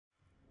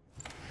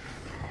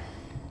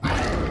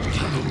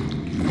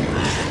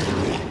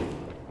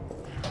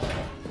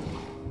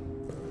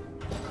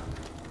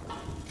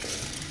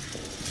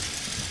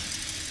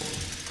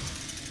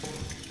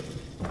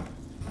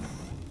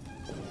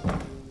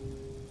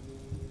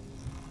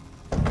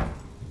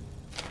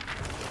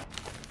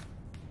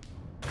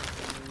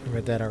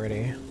read that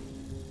already.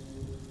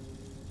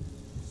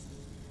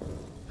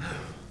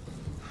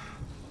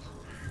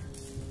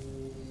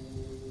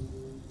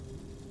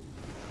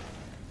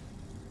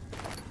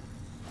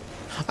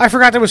 I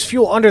forgot there was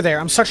fuel under there.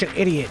 I'm such an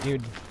idiot,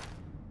 dude.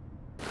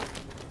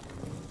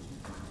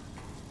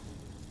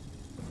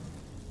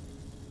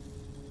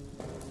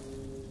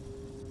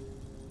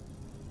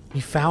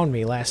 He found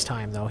me last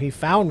time, though.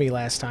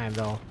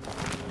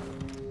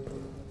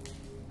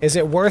 Is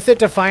it worth it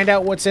to find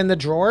out what's in the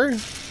drawer?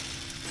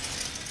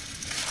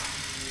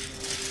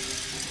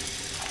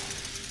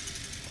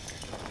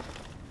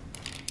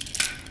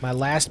 My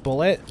last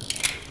bullet?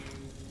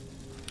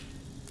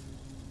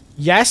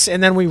 Yes,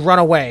 and then we run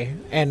away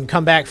and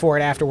come back for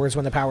it afterwards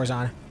when the power's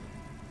on.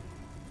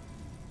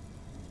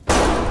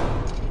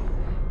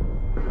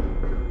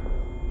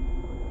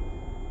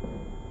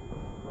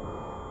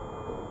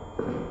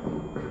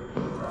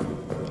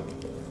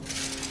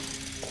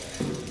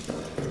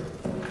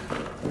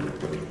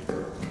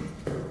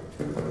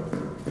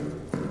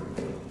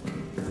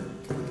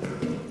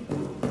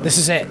 This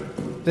is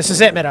it. This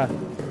is it, Mita.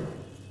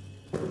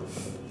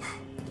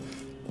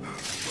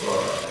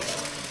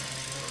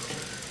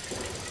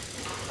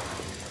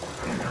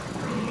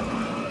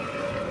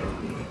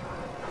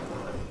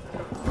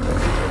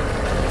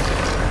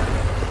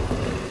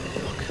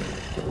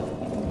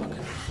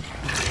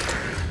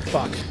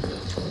 Fuck.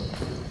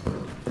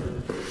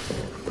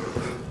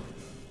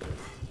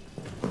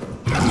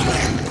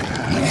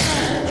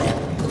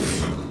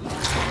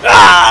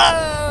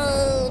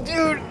 Ah!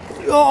 Dude!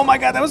 Oh my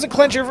god, that was a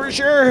clincher for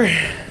sure!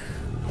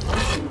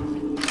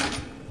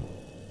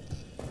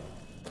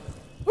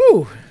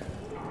 Woo!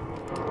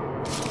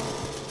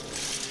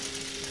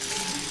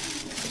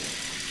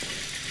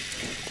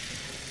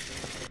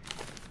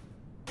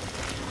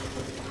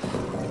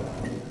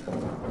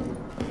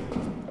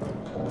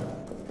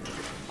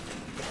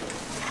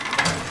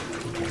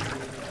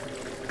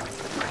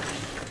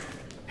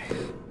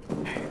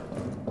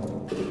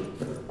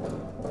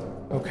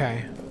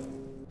 Okay.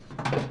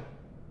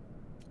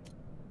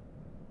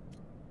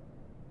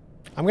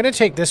 I'm gonna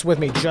take this with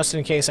me just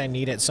in case I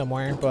need it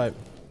somewhere, but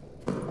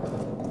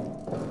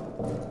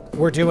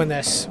we're doing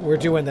this. We're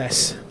doing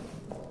this.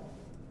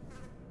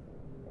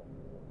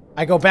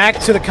 I go back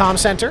to the comm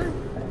center.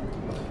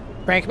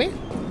 Prank me.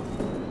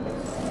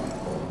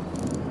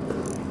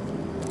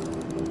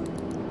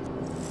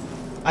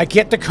 I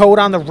get the code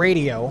on the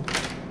radio.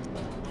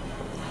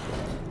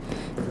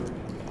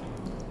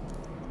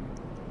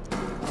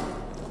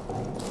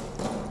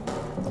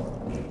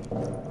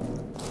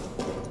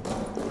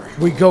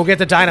 We go get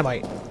the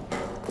dynamite.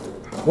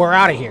 We're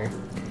out of here.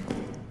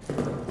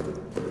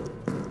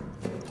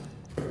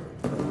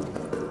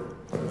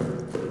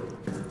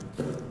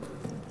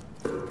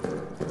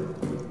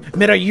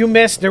 Mita, you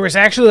missed. There was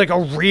actually like a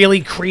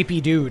really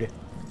creepy dude.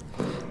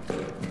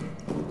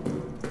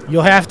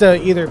 You'll have to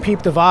either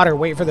peep the VOD or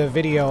wait for the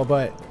video,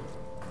 but...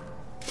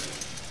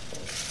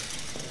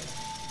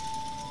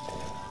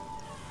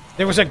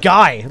 there was a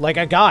guy. Like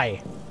a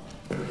guy.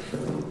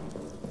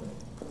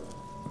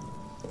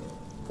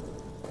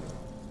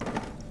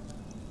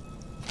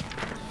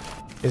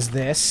 Is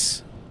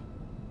this?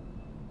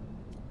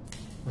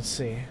 Let's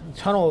see.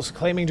 Tunnels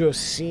claiming to have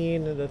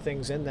seen the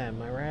things in them.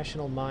 My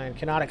rational mind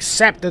cannot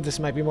accept that this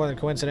might be more than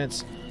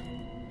coincidence.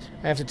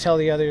 I have to tell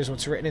the others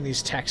what's written in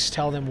these texts.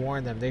 Tell them,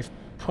 warn them. They've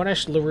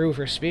punished LaRue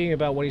for speaking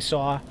about what he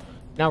saw.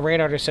 Now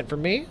Reynard is sent for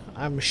me.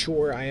 I'm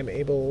sure I am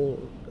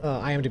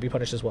to be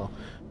punished as well.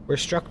 We're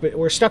stuck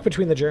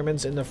between the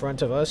Germans in the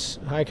front of us,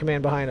 high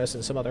command behind us,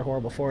 and some other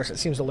horrible force that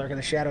seems to lurk in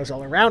the shadows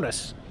all around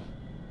us.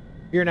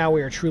 Here now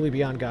we are truly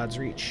beyond God's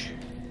reach.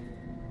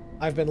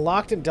 I've been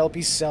locked in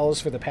Delpy's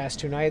cells for the past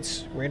 2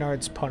 nights.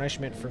 Reynard's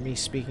punishment for me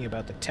speaking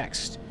about the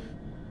text.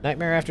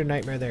 Nightmare after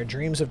nightmare there.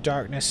 Dreams of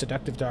darkness,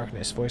 seductive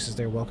darkness. Voices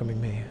there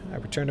welcoming me. I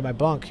returned to my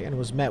bunk and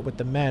was met with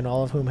the men,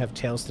 all of whom have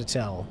tales to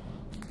tell.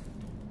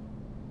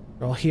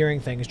 They're all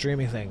hearing things,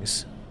 dreaming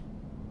things.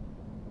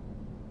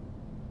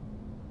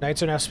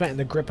 Nights are now spent in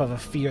the grip of a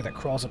fear that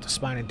crawls up the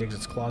spine and digs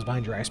its claws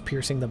behind your eyes,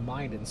 piercing the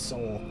mind and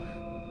soul.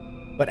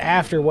 But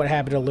after what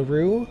happened to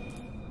LaRue...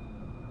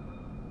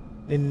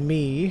 in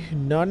me,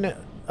 none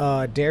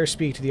dare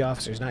speak to the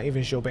officers, not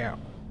even Joubert.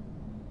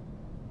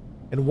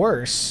 And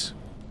worse,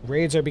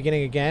 raids are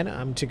beginning again.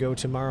 I'm to go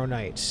tomorrow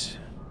night,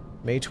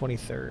 May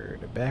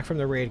 23rd. Back from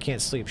the raid,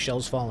 can't sleep,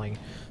 shells falling.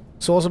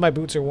 Soles of my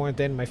boots are worn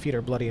thin, my feet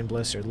are bloody and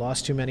blistered.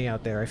 Lost too many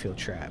out there, I feel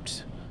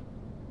trapped.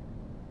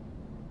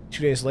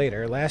 2 days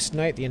later, last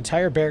night the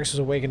entire barracks was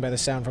awakened by the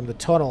sound from the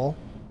tunnel.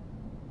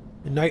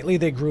 Nightly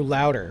they grew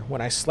louder.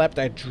 When I slept,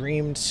 I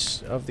dreamed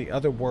of the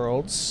other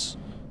worlds.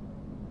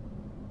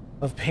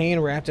 Of pain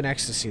wrapped in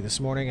ecstasy.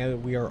 This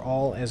morning we are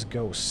all as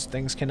ghosts.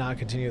 Things cannot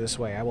continue this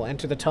way. I will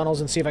enter the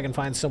tunnels and see if I can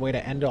find some way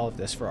to end all of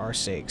this for our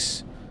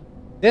sakes.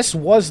 This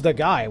was the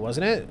guy,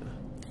 wasn't it?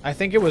 I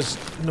think it was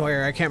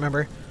Neuer. I can't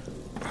remember.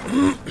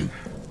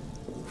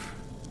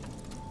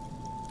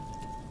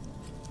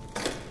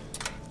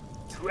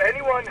 To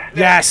anyone...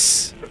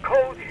 Yes! The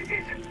code is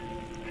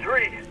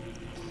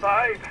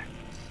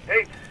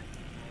 3586.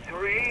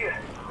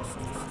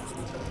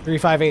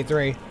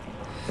 3583.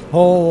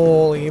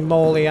 Holy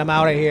moly, I'm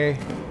out of here.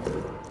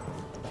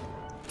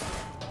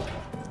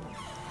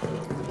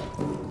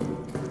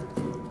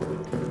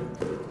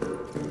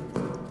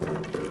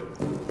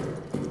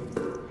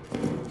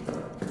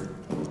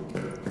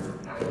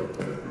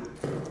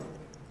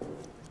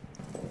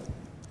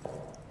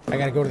 I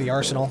gotta go to the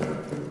arsenal.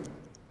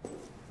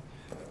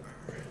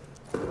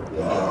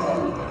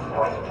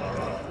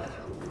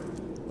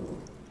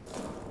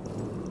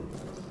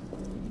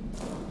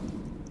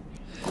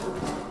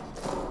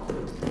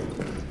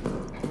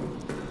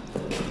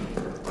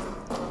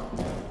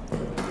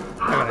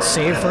 I gotta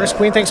save first.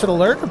 Queen, thanks for the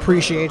lurk.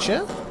 Appreciate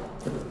you.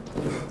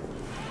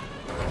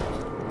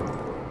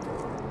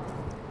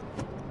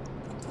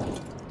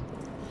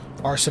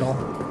 Arsenal.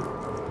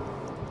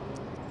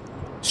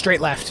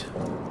 Straight left.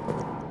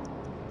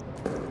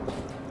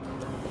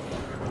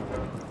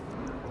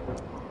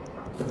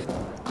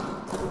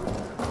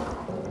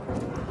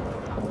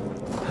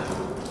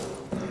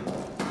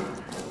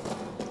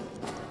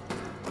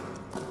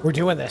 We're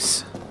doing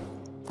this.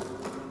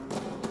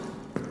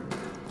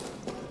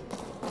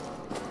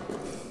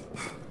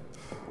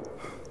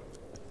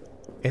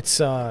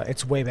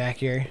 It's way back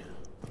here.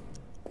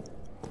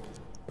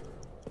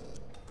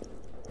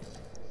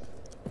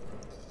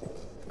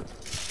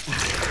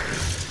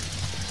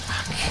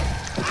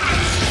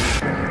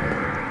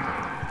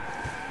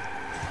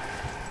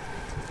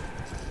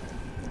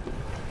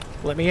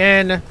 Let me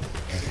in.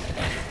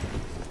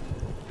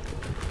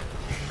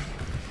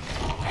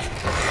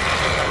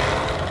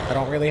 I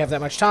don't really have that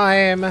much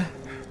time.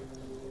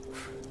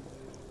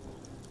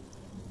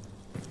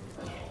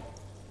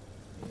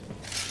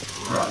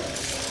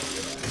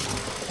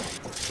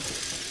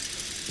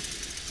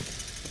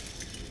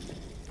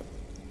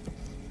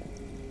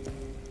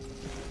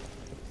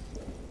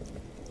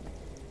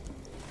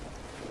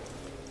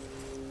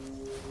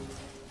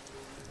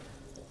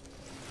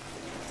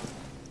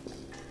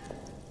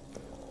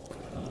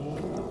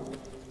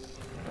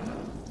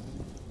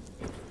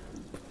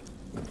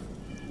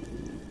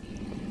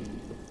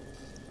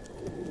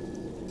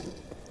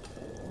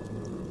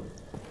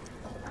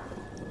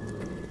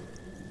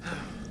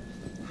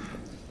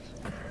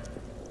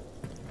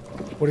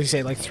 What did he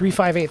say? Like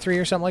 3583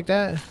 or something like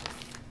that?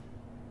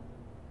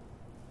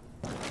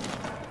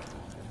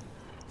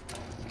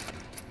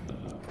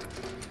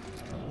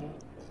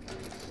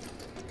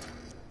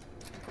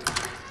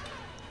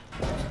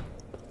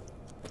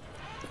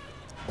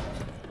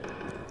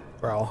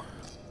 Bro.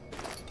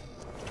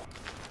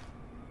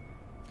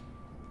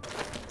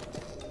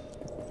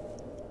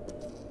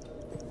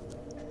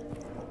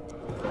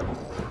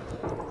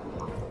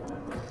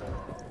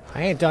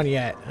 I ain't done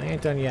yet. I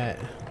ain't done yet.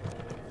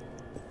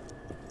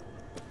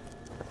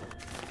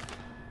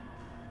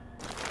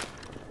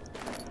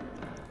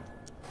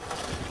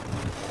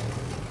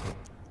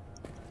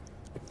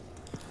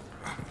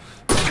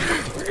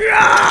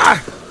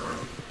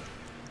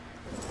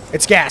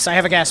 It's gas. I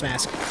have a gas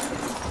mask.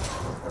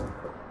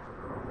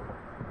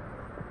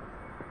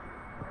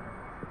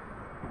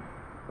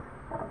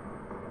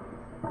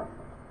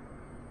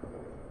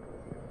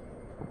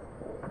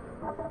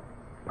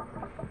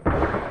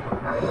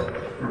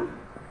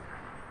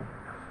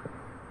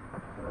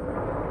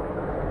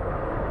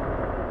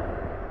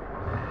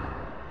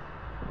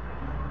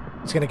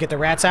 It's gonna get the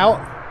rats out.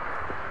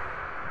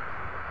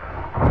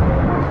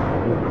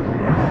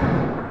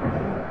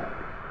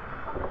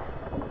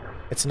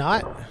 It's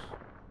not.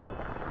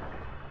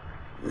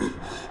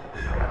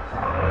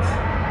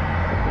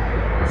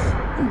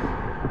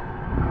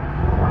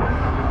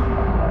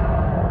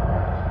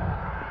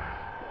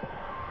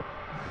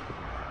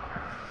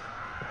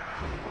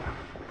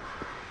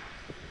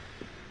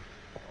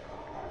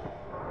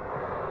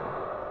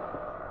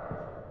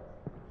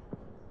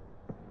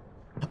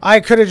 I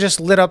could have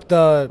just lit up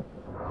the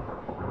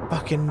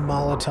fucking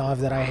Molotov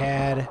that I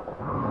had.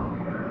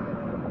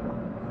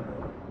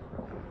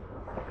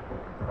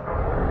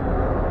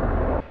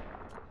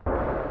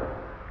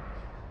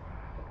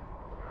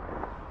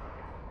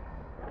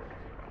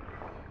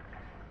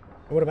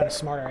 It would have been a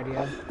smarter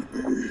idea.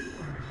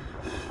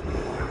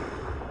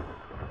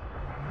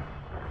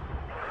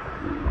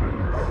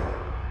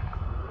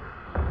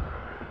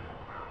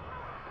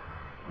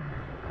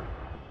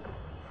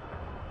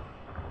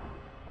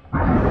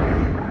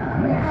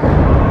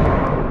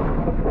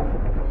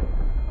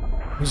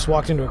 We just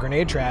walked into a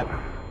grenade trap.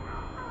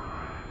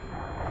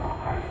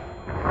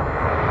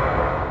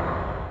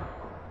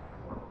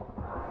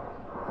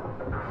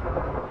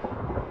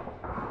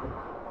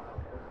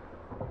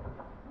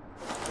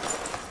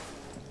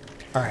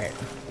 All right.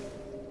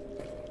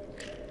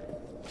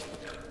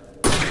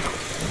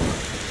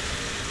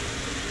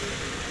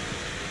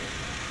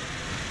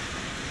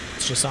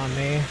 It's just on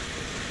me.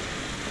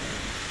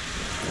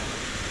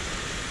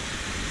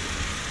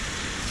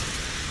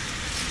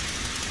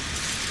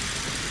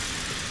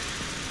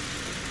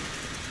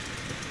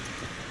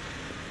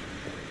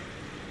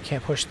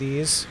 Can't push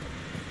these.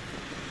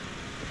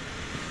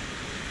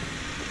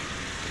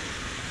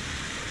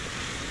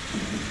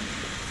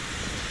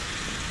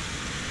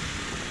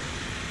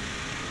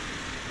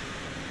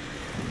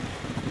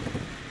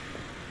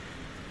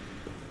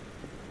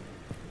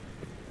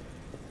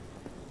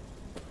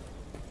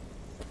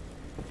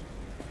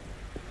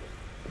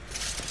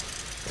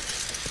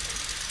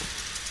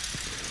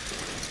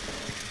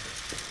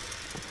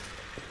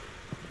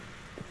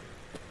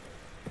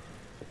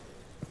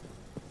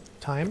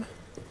 time.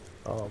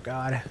 Oh,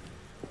 God.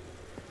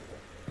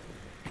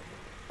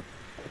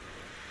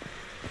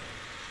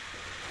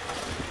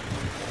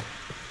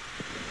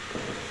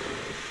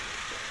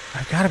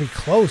 I've got to be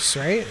close,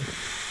 right?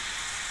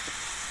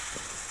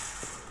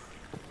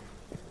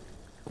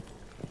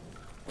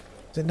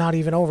 Is it not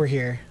even over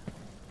here?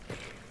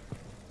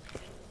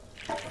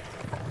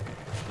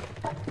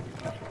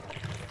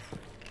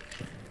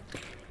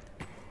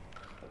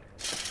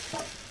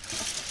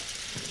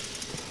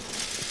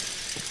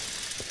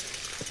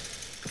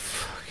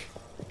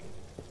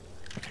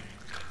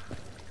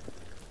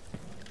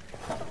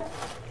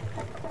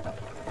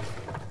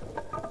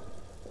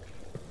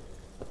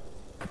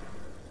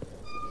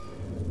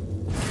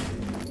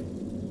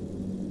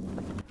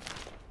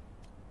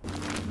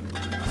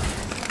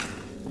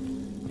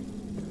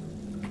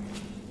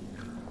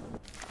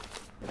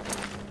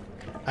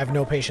 I have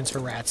no patience for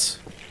rats.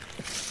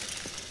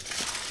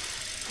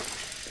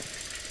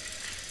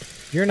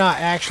 You're not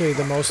actually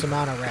the most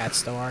amount of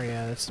rats, though, are you?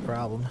 That's the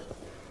problem.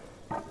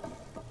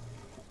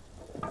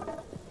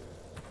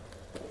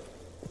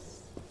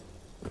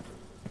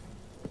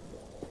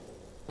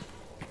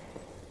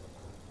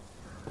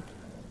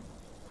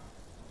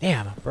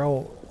 Damn,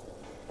 bro.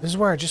 This is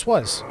where I just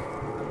was.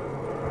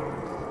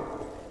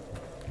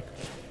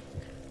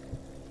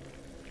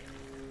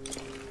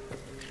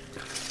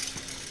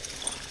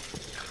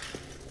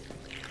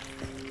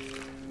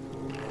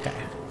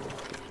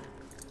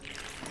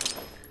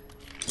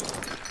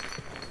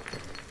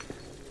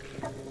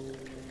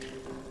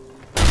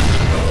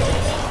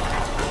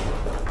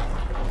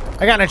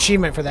 I got an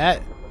achievement for that.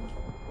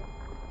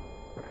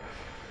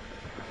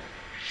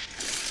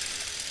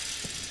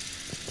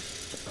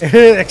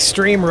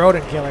 Extreme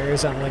rodent killer or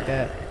something like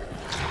that.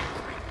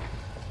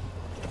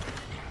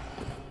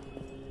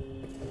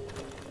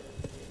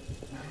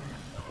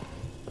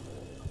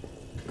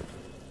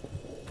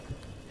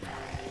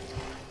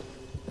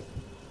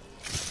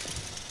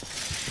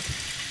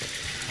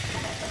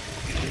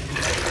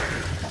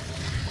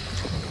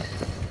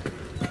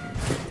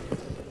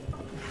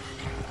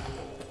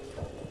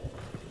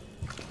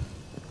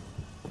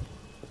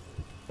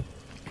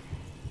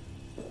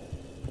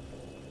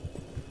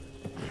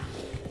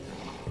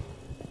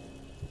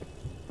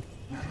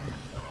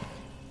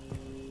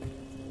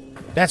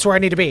 That's where I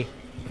need to be.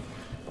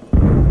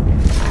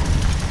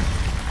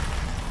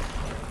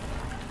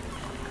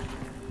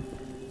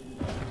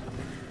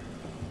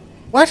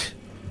 What?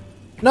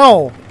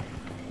 No.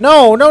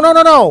 No, no, no,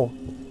 no, no.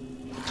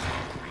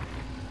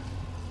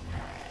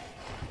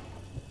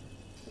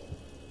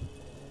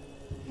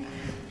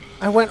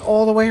 I went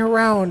all the way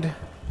around.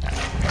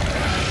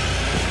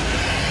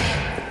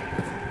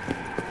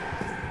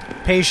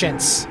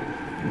 Patience.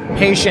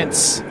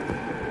 Patience.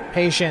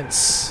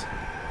 Patience.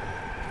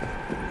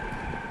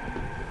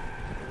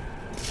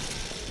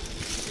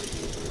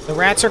 The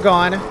rats are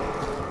gone.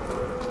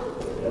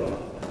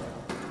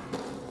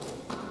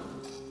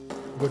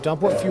 Go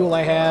dump what fuel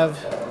I have.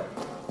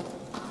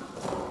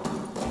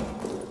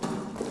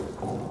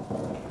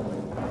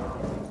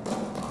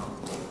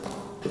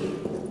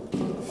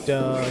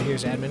 Duh,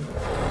 here's admin.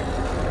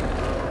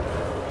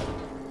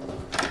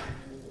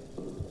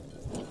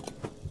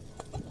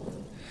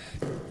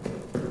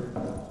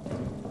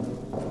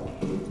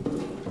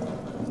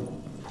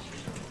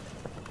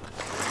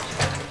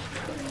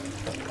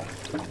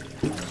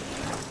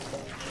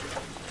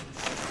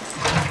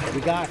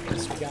 We got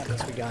this, we got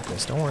this, we got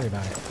this. Don't worry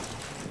about it.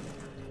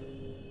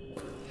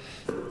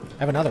 I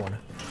have another one.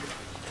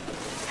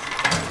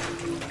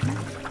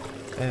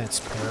 That's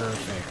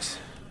perfect.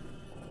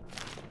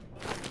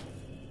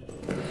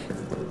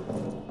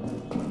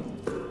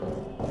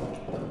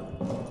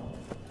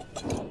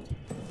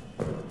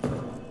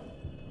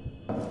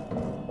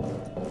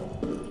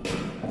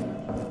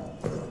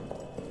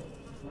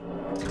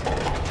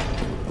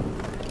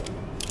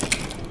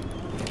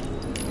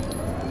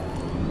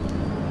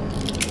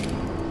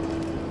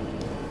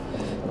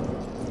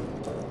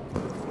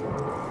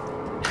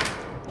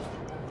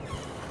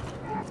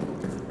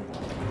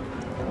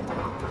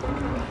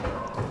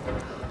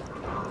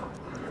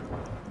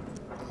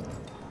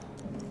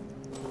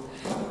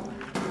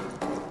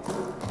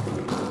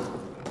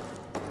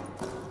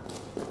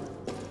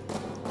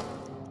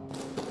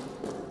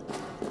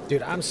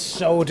 Dude, I'm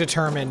so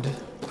determined.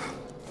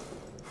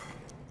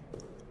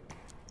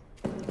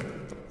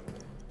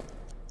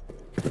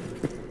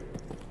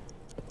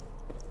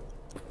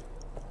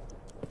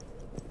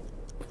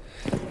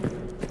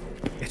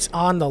 It's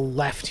on the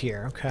left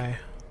here, okay.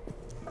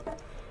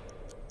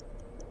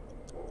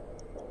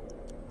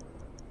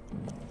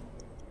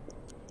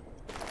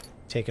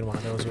 Taking one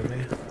of those with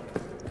me.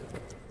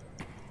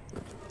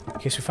 In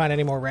case we find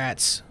any more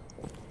rats.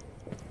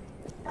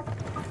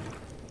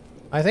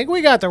 I think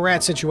we got the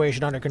rat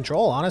situation under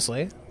control,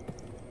 honestly.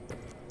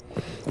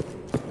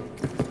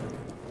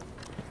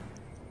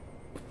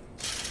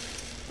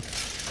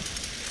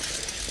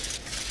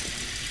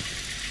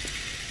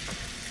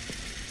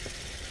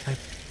 Can I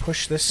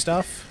push this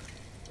stuff?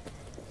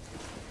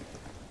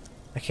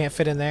 I can't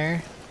fit in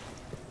there.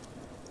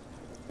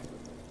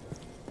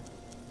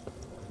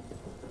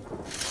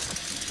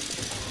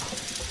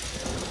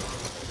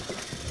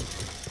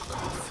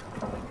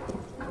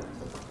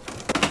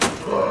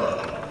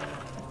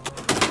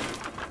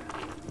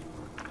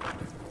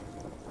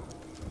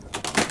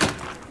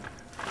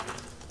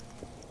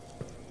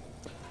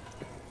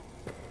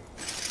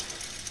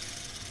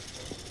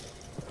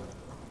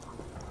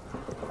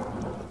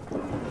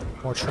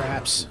 More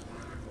traps.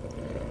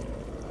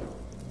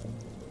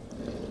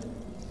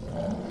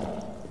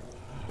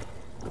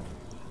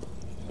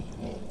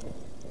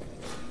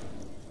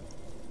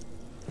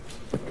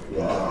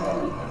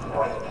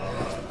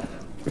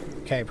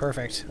 Okay,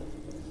 perfect.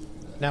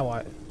 Now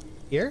what?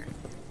 Here?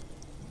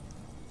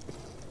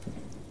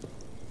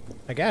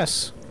 I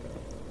guess.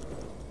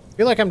 I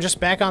feel like I'm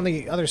just back on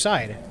the other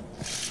side.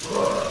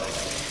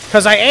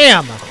 'Cause I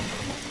am!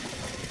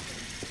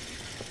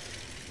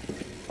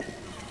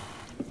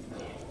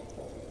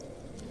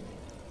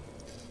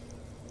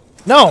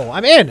 No!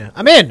 I'm in!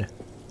 I'm in!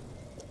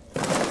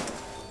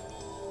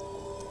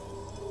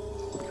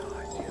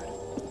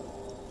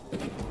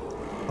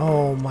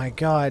 Oh my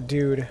god,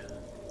 dude.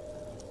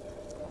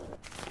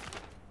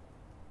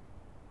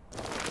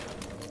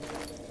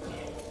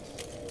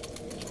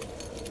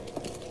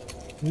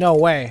 No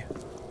way.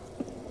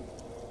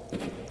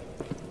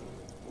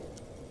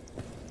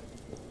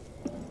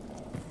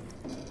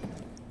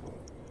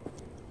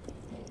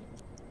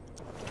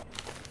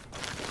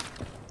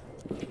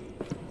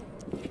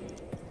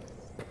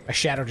 My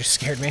shadow just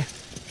scared me.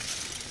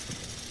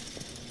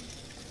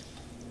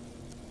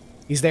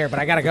 He's there, but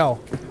I gotta go.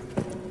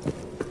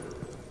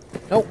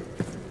 Nope.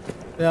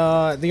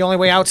 The only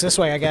way out's this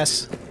way, I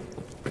guess.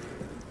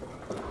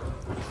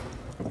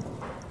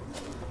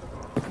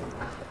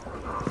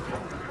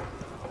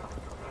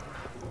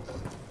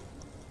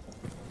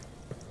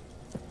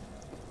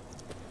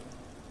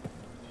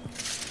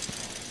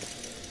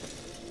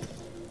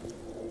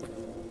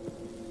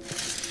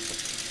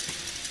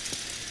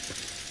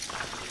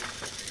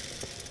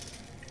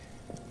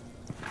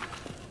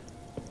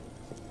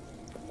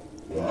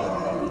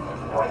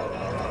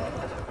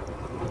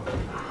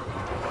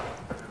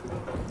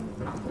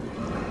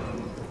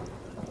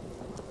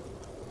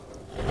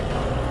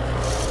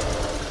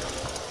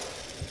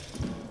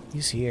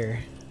 He's here.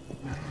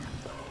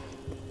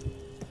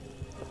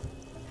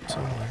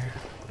 Somewhere.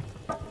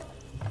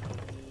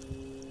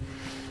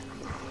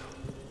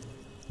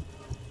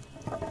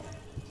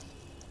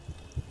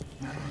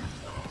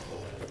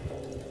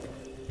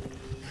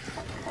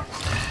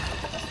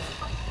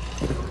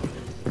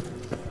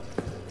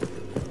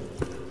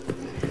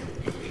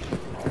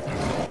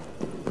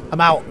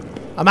 I'm out.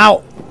 I'm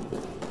out.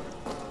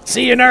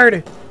 See you,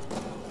 nerd.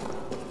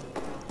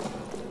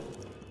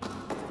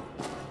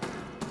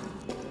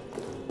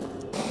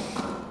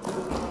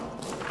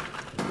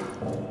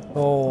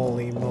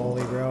 Holy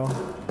moly, bro.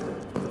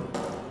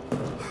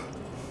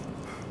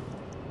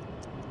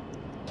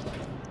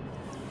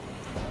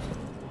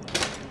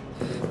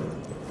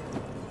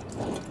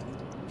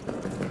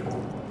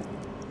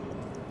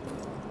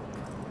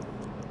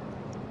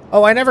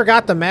 Oh, I never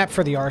got the map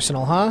for the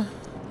arsenal, huh?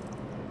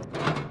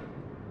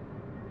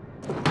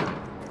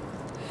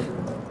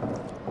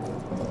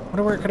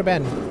 Wonder where it could have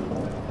been.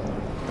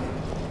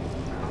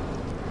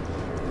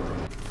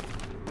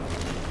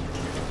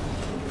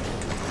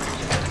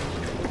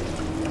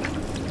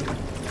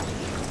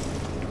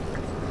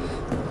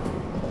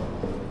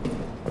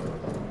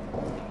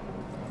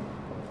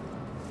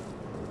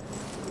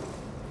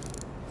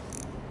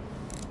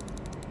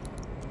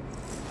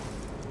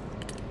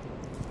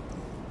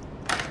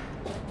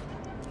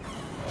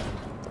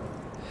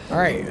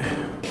 Alright.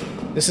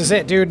 This is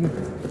it, dude.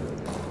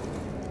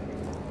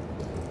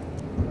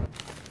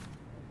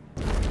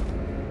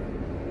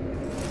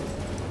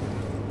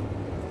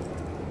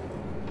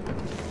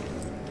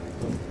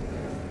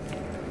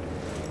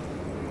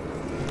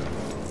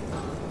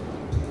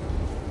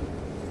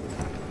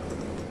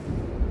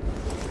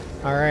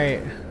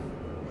 Alright.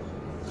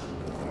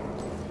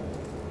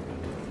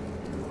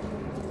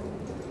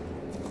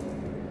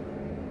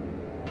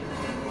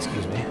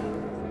 Excuse me.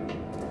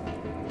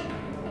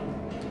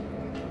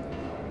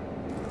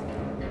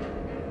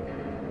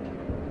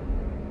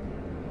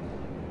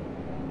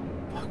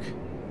 Fuck.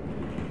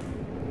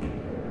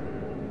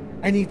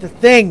 I need the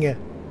thing!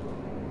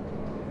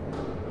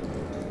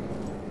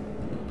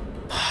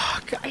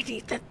 Fuck, I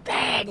need the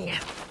thing!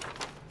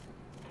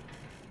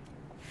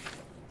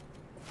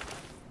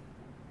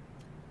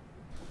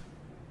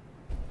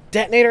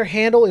 Detonator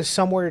handle is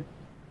somewhere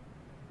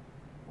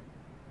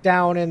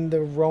down in the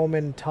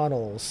Roman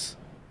tunnels.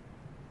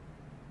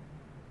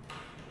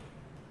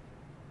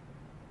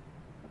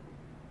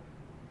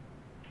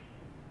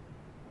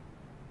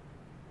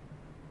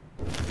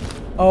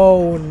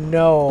 Oh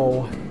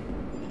no.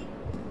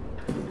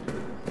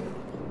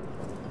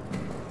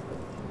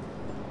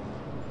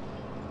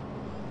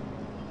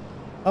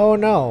 Oh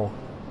no.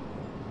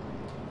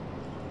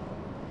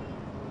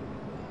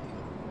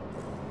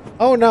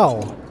 Oh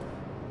no.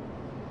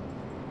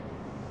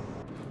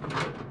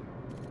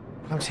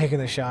 I'm taking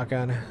the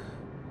shotgun.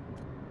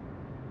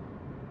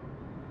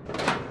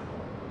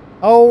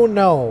 Oh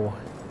no.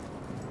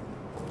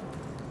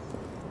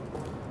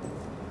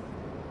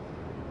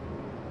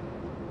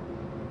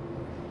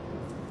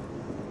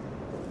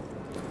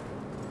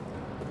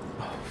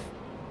 Oh,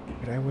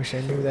 but I wish I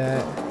knew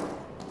that.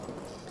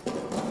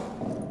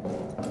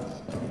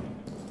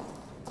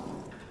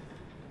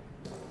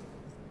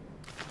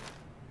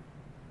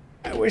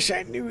 wish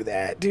I knew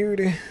that,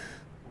 dude.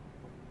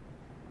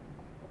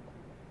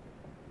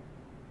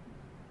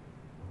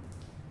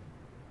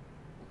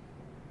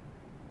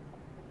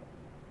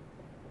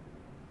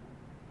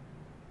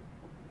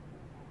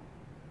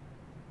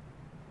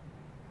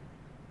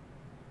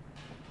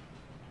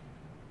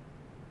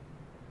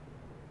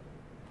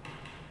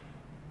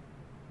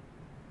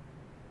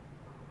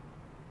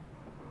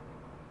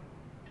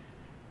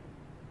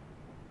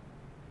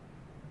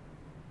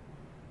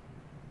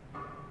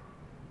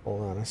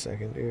 Hold on a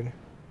second, dude.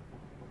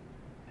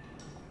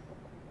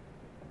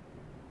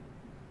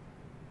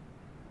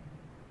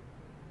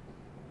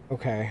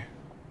 Okay.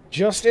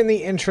 Just in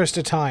the interest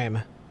of time.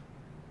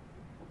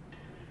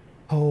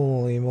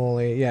 Holy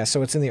moly. Yeah,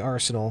 so it's in the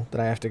arsenal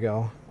that I have to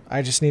go.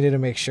 I just needed to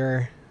make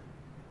sure.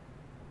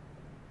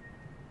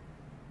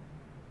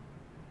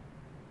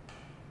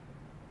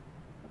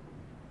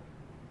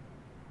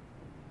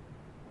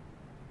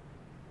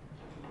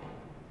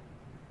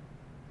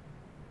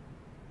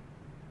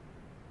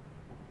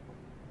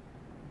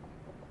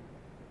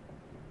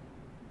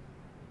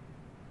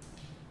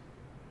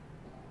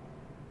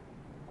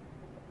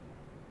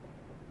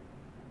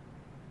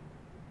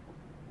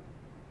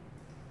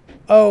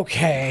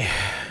 Okay.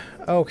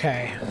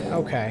 Okay.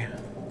 Okay.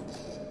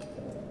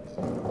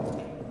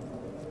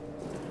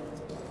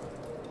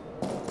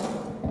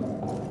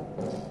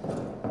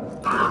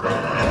 Not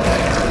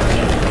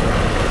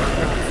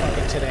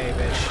fucking today,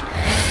 bitch.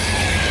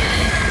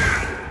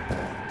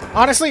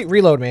 Honestly,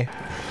 reload me.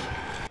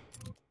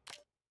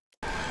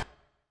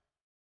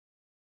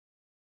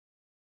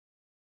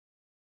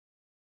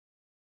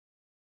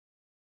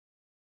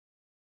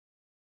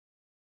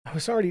 I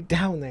was already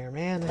down there,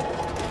 man.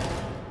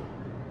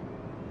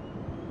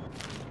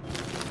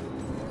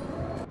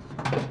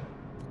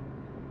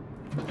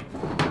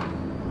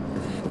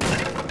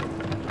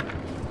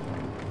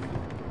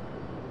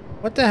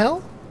 What the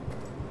hell?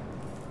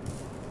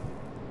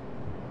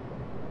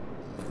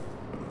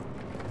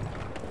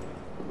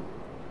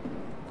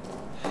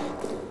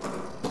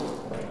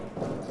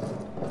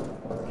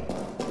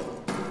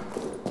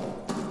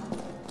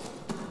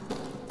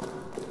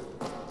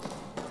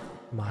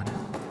 Come on.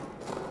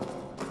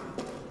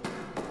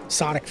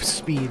 Sonic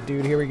speed,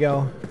 dude. Here we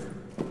go.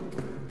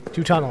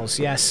 2 tunnels,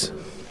 yes.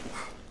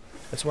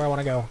 That's where I want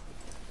to go.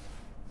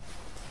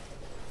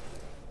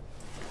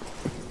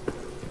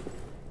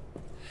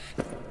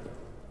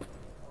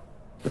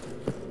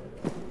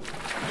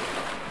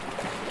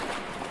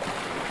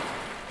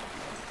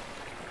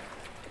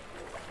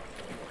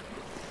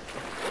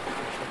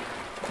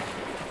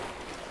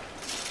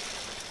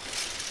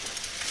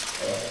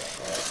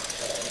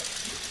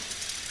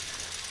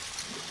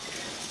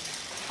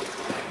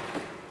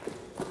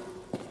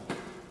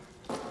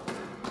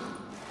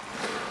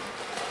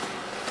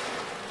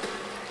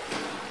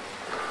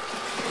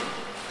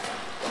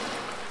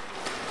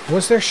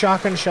 Was there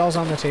shotgun shells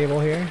on the table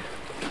here?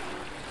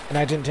 And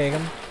I didn't take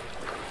them?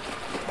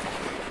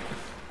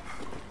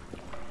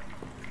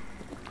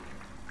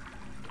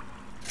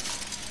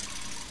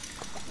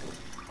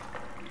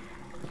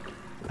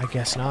 I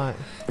guess not.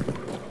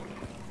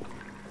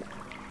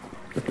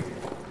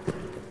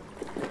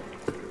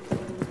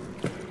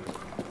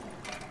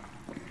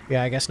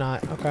 Yeah, I guess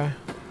not. Okay.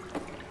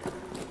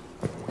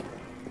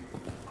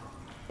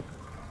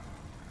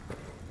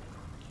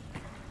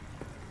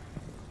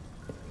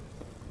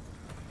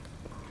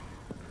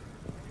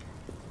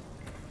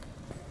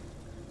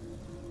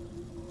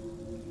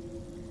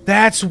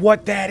 That's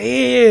what that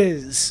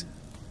is!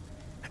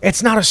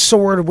 It's not a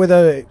sword with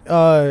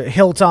a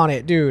hilt on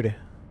it, dude.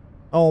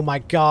 Oh my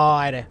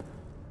god.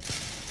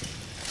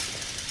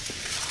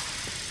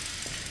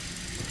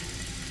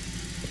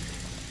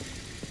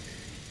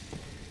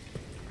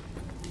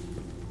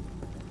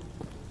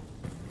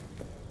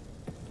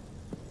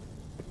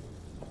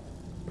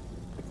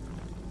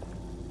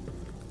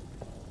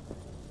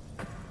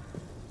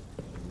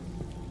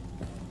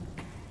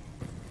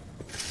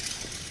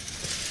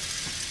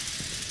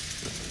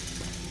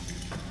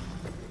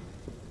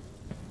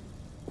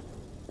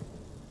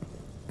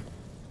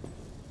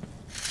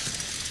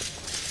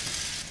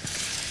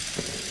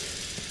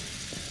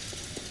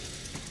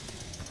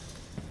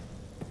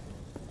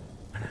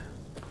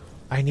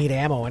 I need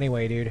ammo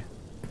anyway, dude.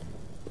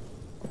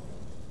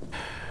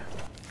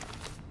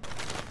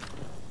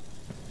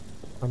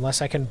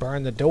 Unless I can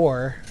burn the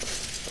door.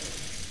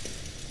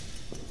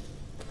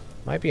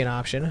 Might be an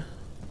option.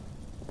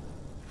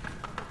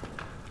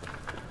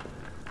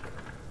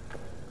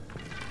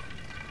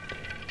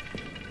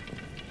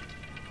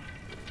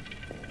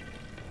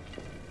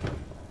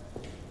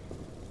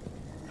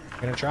 I'm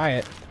gonna try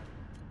it.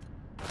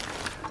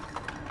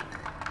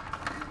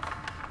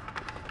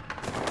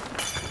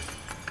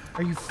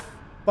 Are you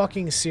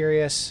fucking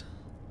serious?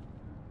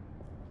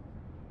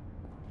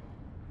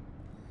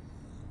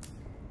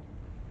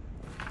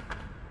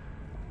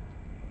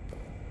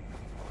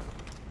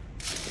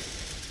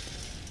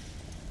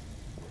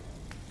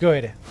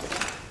 Good.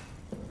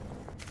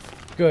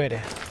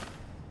 Good.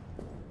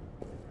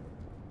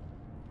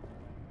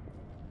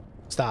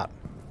 Stop.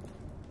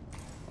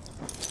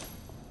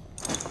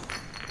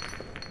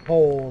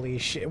 Holy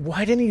shit.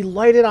 Why didn't he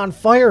light it on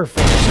fire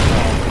first?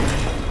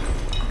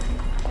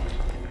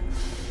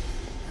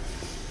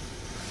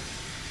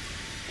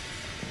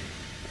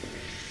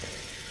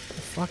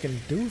 Fucking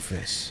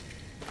doofus.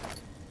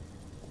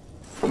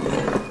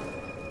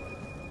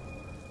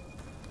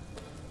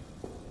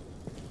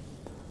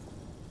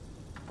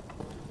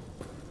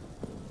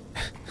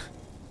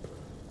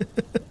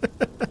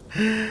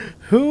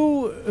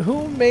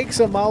 Who makes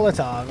a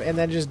Molotov and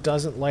then just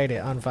doesn't light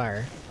it on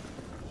fire?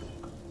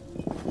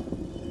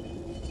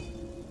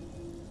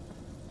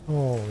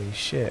 Holy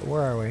shit,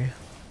 where are we?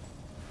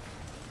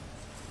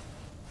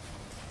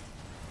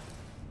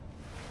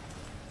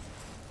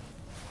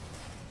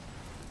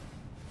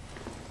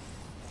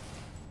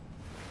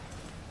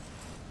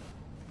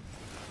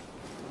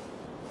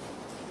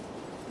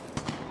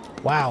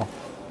 Wow.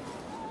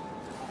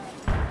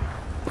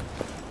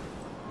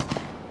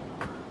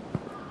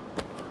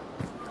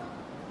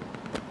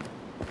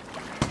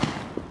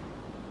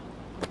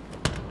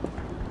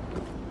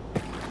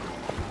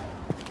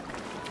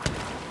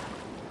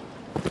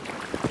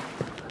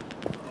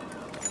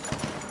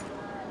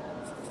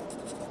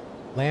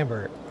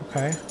 Lambert,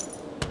 okay.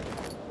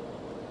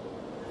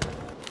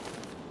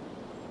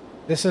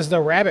 This is the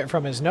rabbit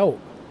from his note.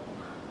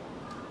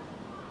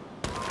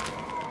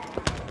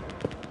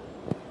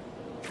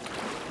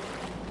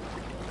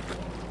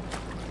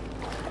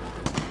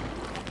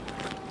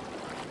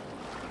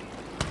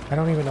 I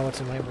don't even know what's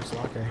in Lambert's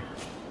locker.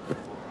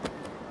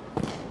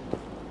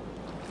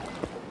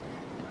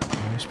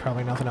 There's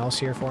probably nothing else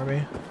here for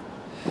me.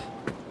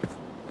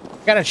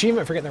 Got an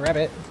achievement for getting the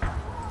rabbit.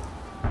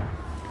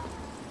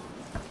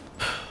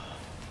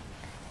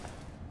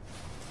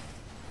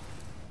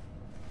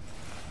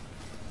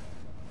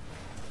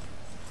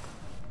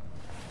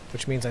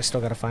 Which means I still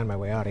gotta find my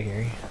way out of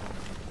here.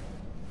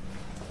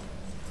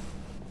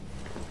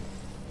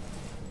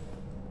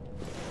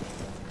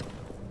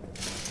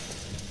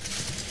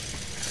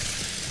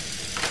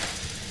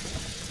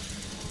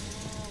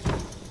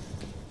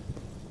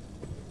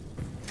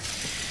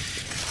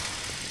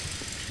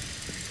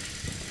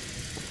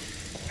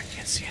 I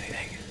can't see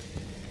anything.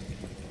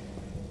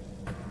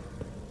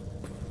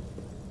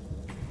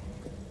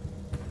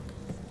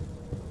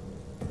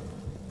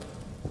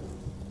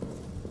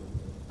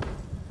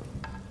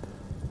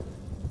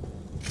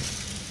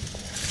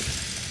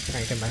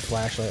 Cranking my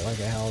flashlight like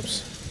it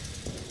helps.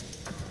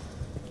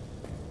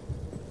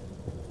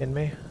 In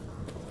me?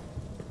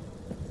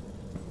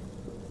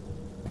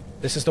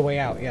 This is the way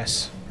out,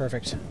 yes.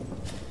 Perfect.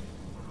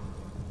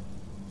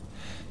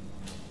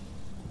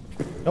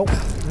 Nope.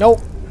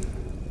 Nope.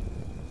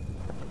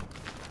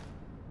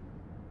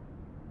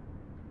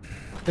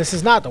 This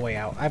is not the way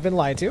out. I've been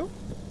lied to.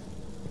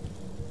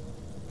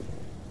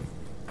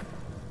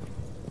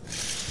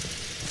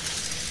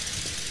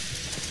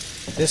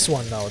 This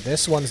one, though.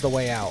 This one's the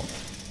way out.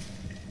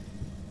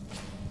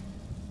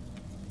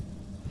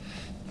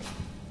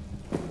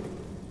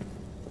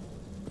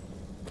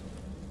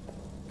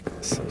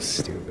 So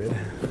stupid.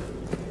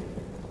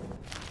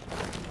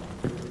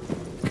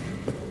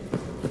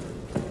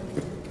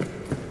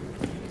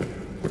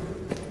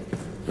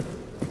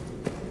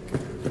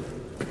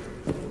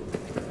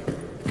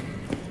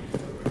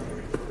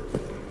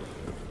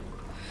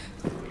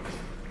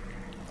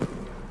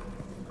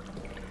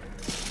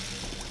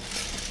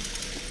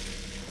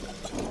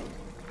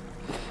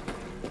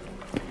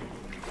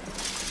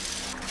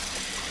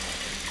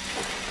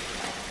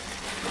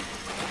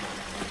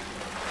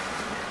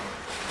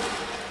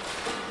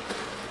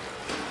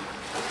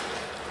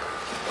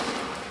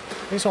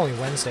 It's only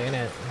Wednesday, isn't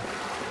it?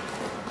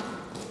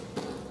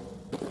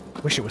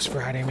 Wish it was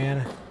Friday,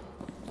 man.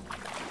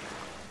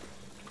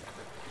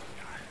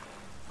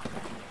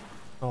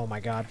 Oh my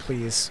god,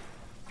 please.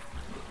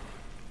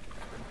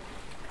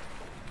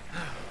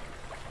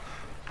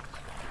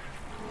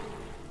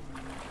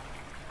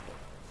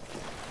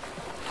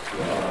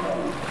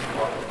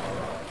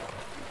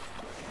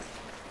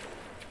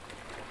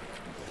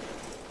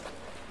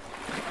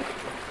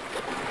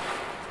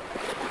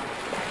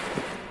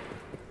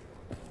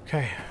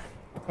 Okay.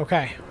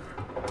 Okay.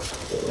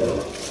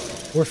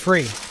 We're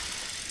free.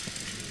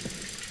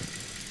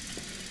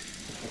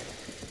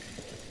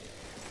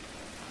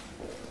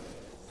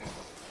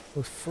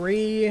 We're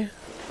free.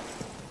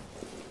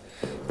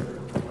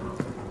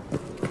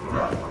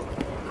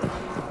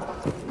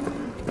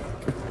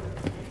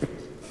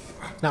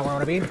 Not where I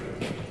want to be.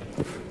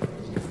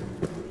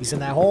 He's in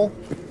that hole.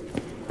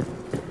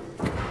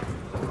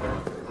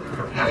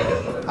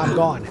 I'm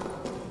gone.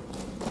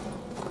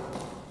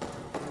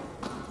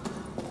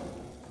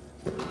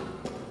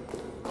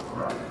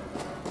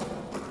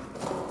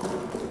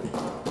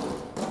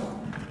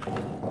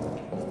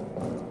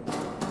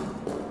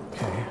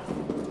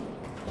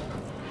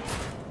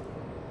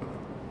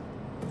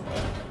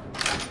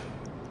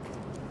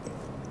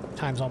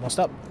 Time's almost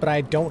up, but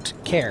I don't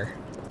care.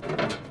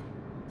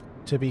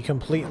 To be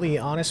completely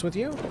honest with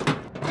you.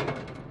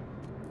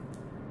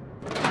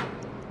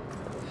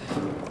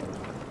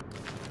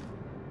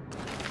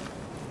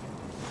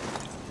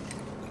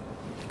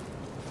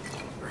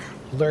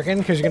 lurking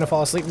because you're going to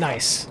fall asleep?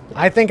 Nice.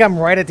 I think I'm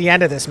right at the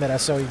end of this, Mida,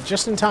 so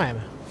just in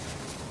time.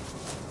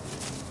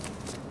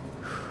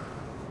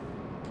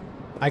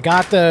 I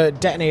got the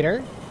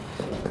detonator.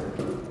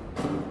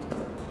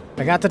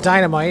 I got the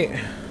dynamite.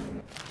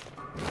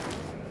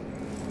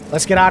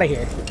 Let's get out of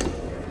here.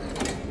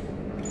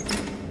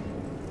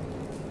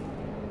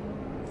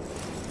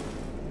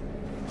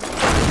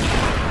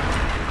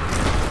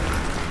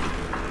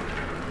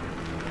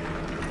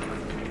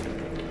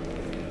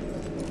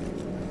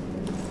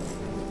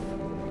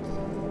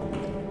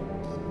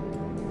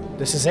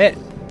 This is it.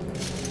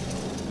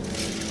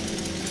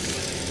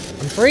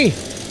 I'm free.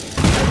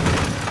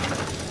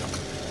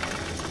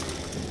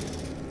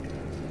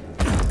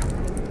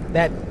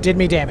 That did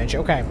me damage.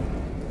 Okay.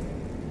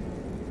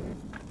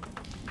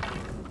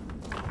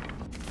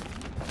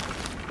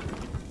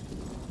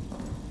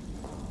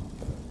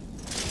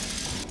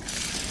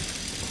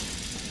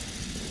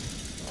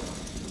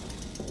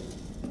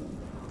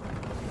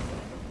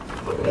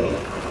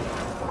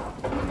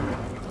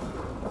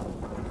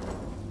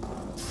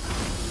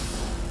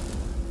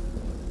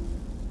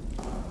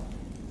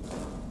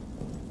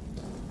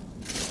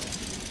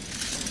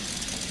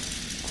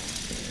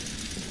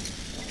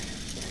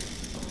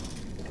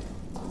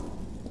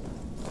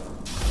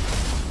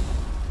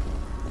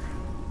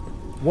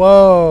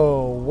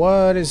 Whoa,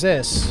 what is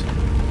this?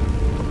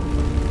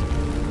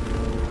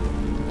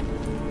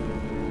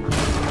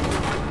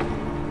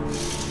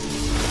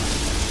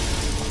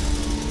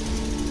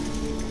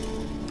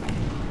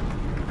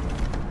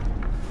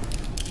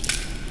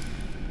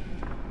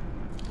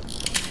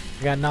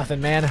 I got nothing,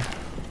 man.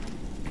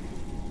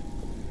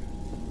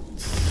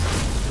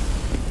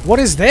 What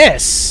is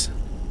this?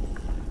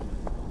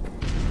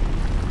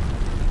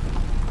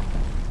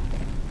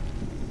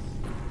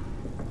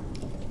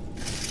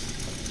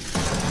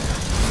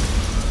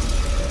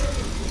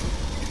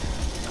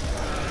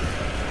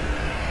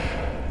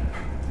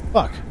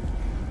 Fuck.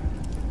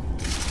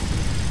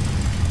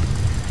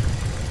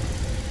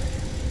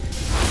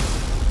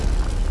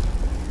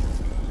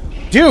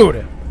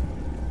 Dude!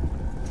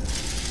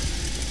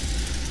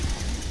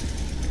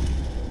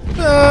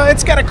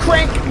 It's got a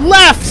crank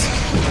left!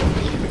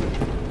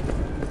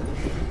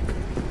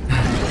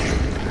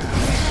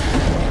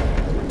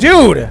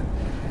 Dude!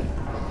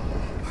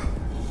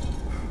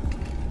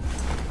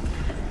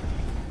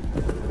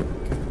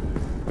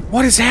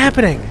 What is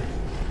happening?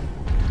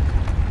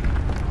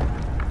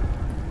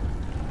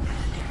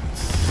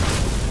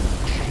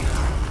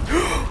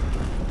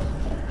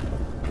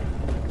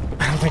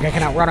 I don't think I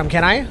can outrun him,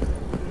 can I?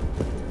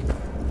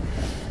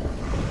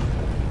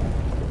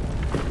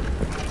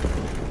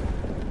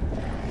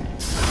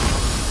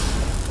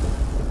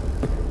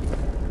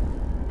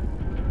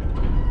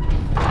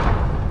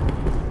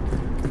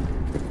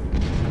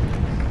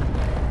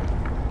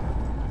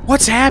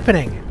 What's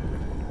happening?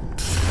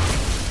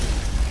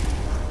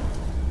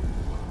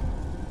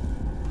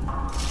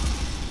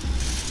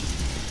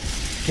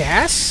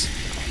 Gas?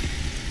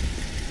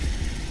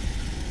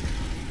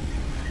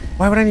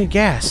 Why would I need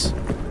gas?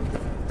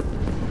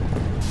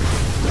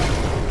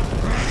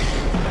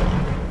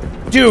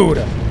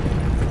 Dude!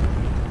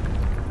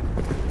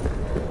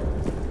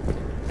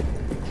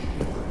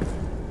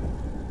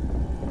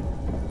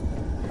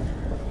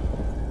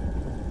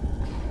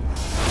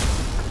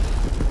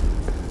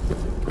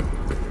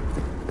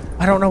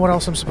 I don't know what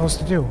else I'm supposed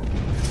to do.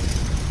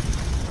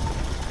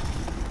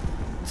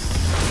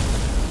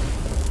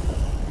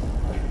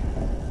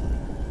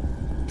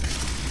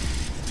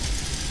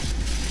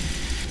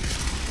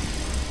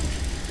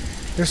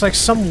 There's like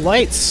some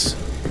lights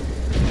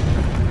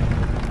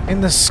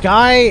in the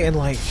sky and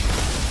like...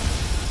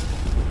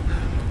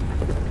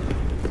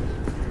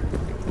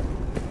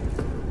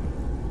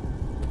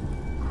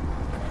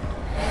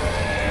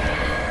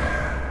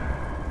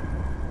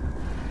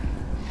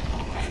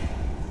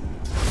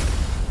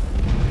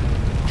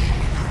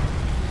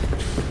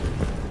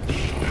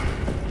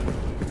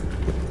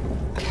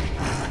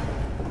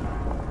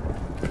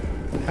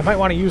 I might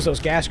want to use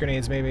those gas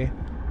grenades, maybe.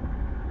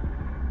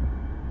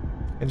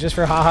 And just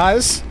for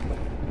ha-has.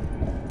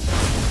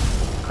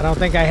 I don't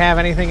think I have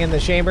anything in the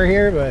chamber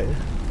here, but...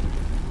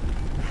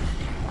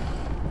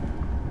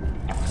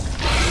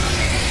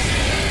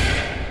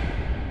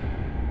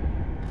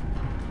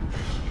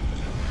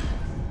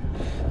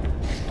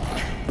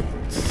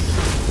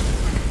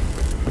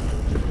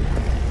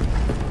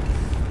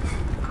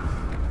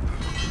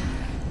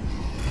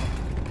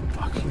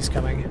 Fuck, he's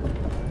coming.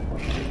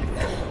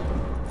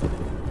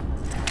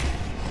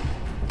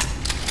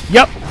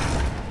 Yep.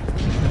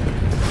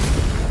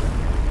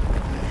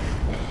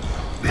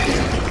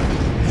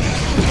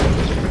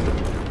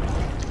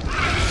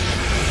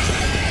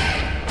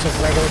 It's a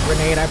regular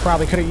grenade. I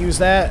probably could have used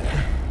that.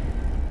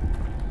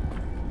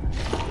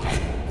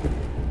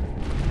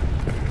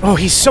 Oh,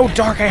 he's so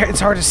dark.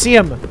 It's hard to see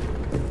him.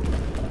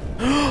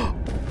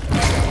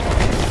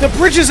 The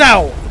bridge is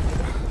out.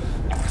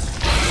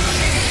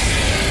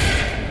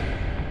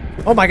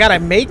 Oh my god, I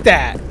make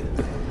that.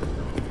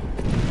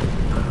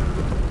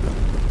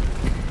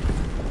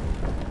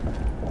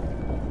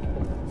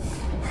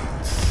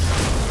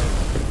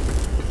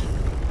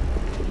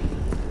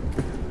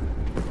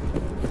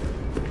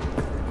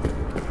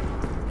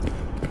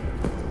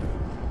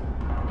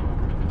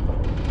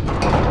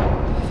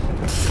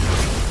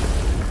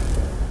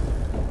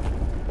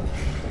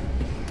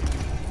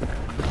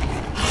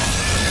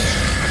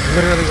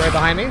 Literally right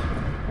behind me.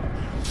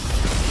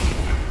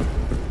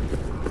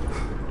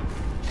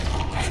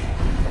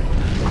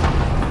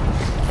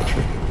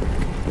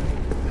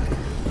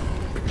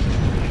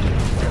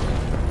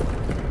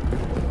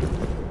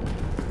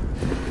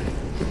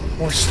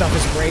 More stuff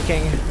is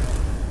breaking.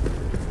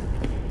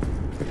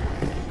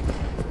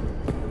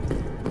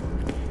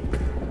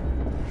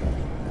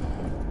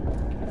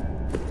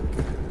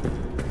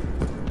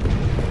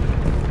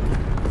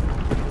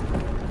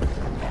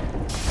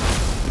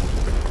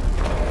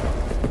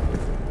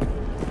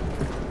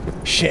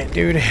 Shit,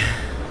 dude.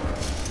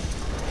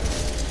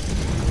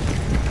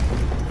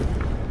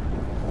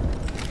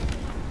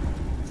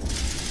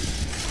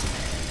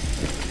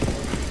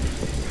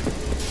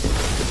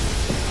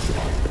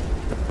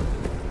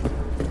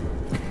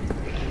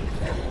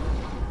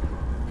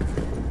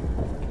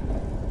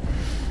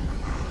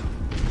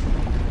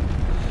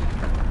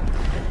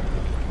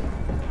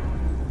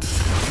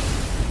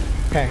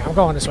 Okay, I'm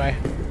going this way.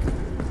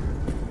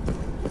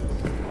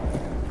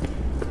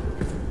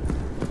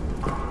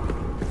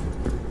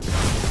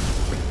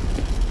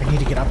 I need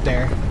to get up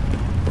there.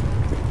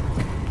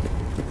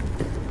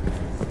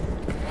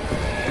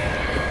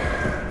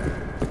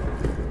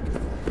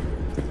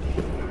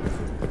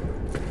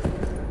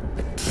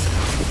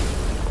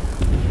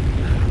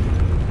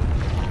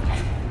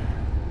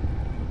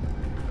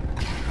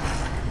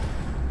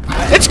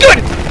 It's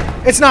good!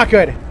 It's not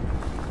good.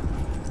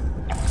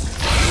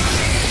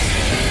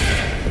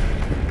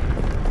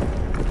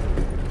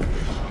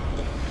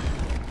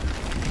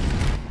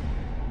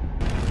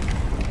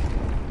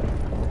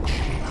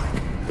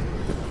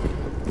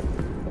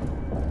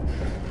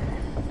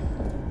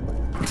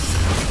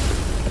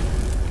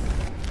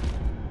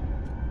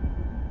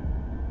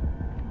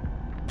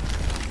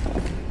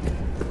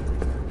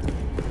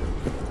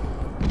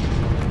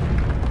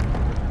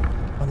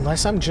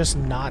 Unless I'm just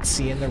not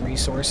seeing the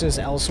resources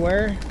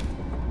elsewhere.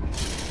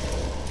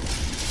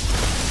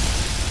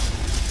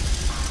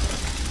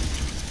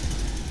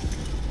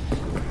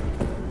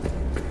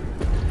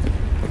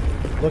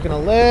 Looking a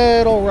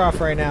little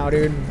rough right now,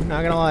 dude.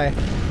 Not gonna lie.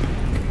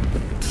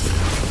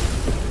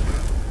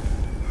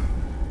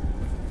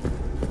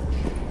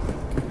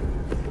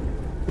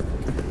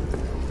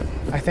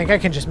 I think I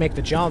can just make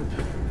the jump.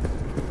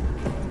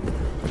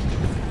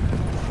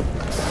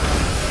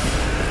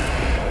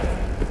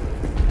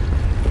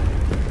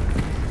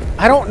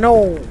 I don't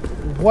know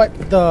what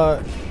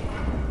the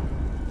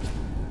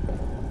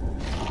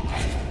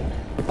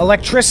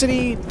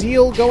electricity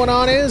deal going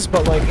on is,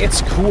 but like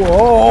it's cool.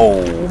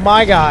 Oh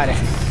my god.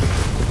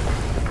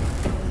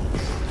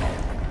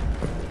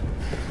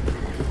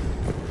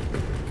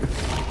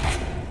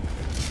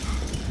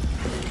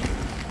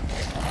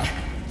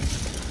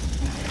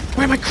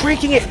 Why am I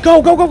cranking it?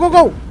 Go, go, go, go,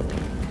 go!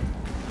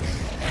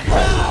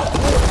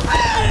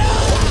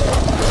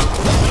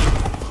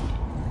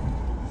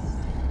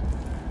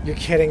 You're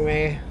kidding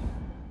me.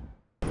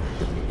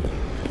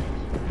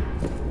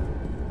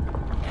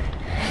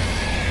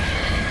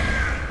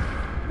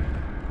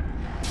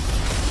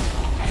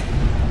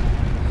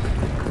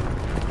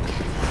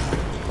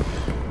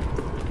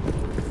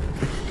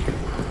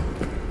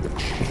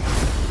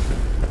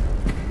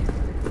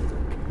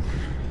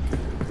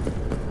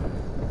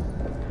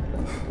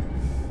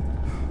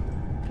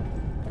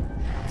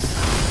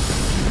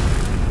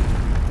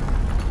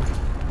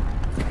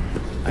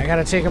 I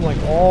gotta take him like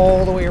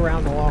all the way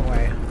around the long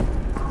way.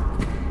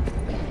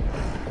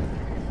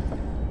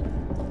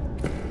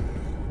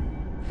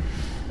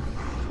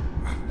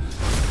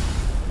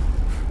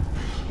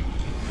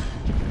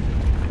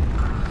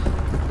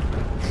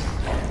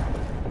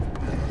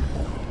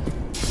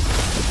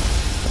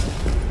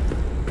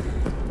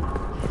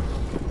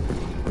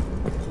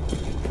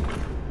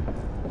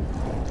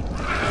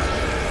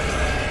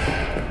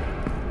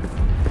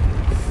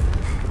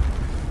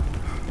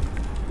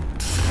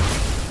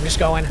 I'm just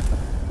going.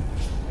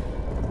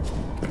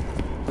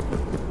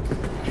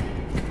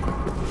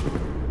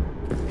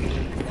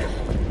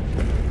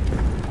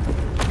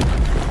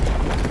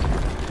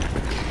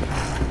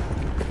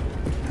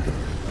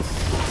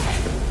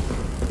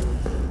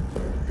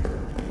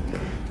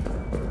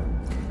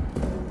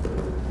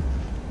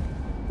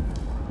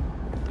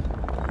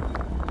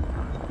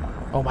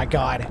 Oh my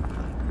god.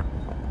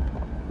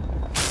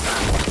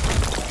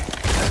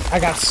 I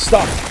got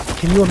stuck.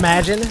 Can you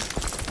imagine?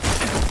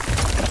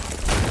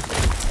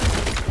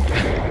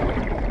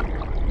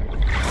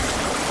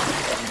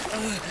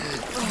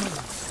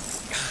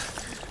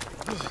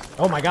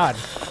 Oh my god.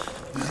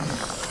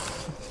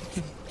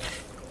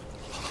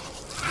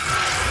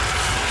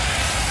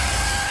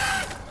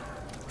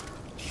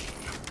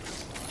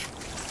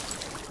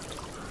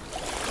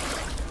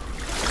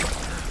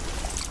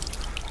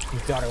 You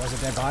thought it was a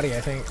dead body, I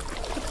think.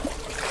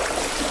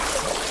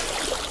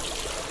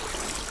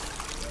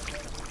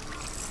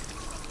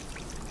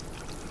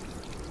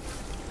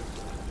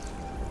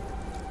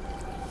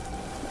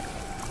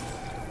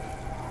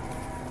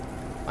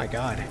 My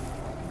god.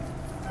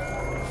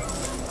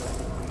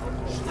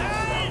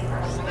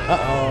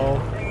 Uh-oh.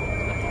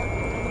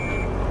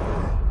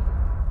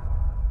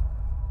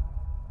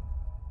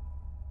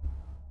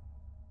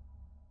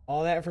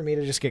 that for me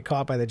to just get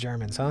caught by the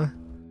Germans, huh?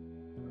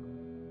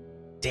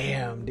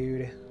 Damn,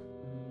 dude.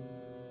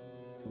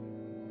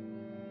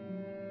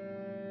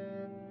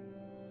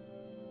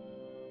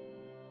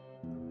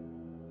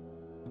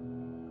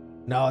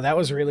 No, that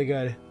was really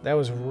good. That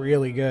was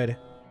really good.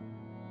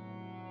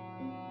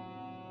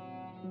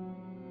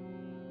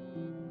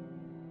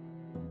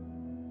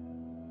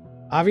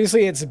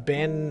 Obviously, it's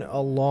been a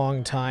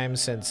long time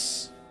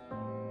since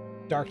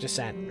Dark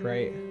Descent,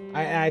 right?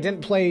 I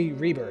didn't play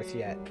Rebirth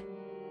yet.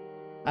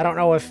 I don't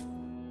know if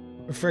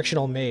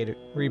Frictional made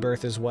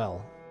Rebirth as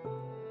well.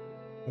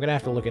 I'm gonna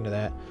have to look into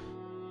that.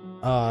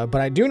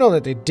 But I do know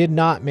that they did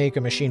not make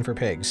a Machine for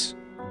Pigs.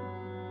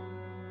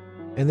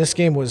 And this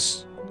game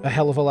was a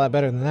hell of a lot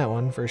better than that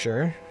one, for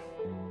sure.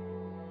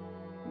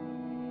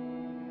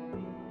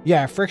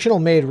 Yeah, Frictional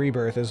made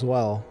Rebirth as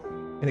well.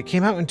 And it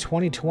came out in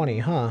 2020,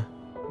 huh?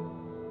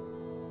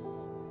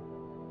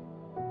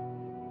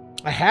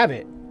 I have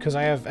it, because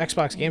I have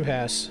Xbox Game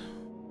Pass.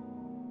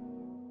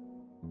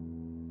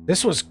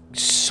 This was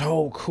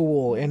so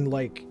cool, and,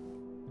 like,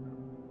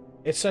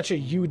 it's such a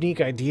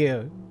unique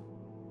idea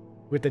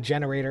with the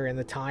generator and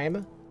the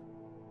time.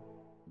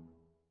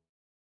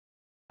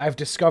 I've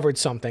discovered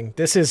something.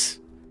 This is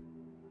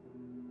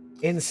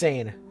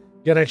insane.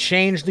 Gonna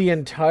change the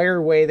entire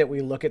way that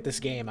we look at this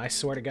game, I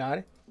swear to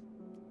God.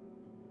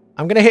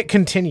 I'm gonna hit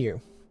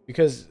continue,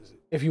 because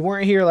if you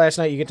weren't here last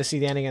night, you get to see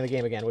the ending of the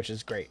game again, which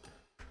is great.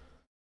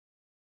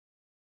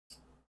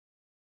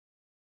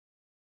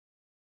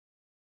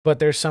 But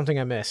there's something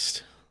I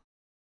missed.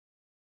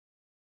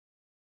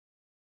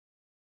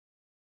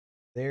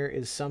 There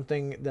is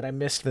something that I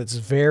missed that's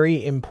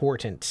very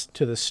important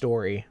to the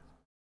story.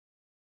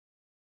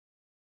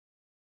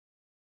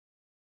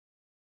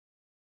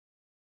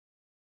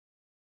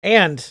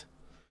 And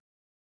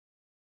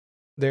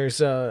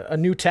there's a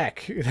new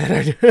tech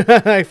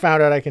that I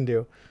found out I can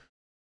do.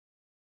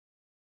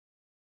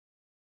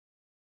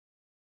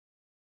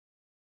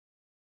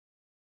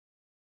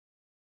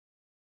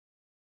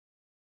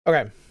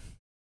 Okay.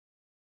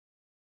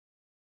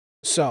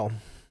 So,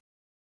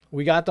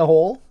 we got the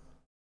hole.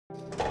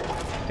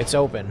 It's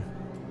open.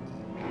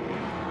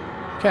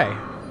 Okay.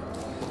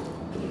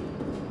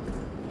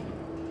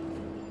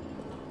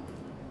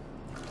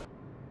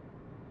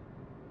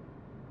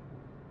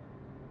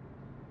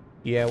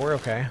 Yeah, we're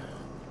okay.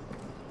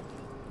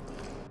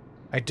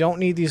 I don't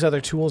need these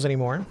other tools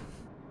anymore.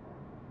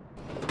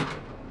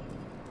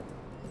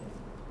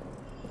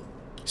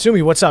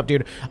 Sumi, what's up,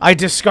 dude? I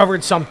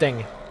discovered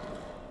something.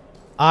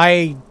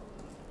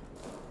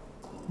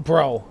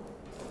 Bro.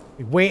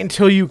 Wait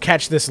until you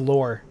catch this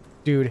lore,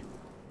 dude.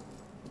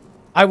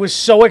 I was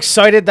so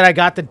excited that I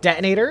got the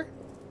detonator.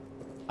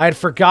 I had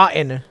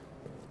forgotten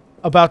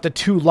about the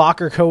 2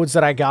 locker codes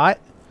that I got.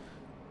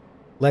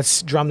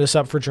 Let's drum this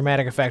up for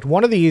dramatic effect.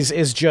 One of these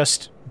is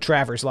just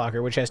Traverse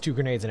Locker, which has 2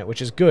 grenades in it,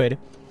 which is good.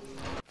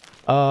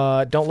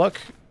 Don't look.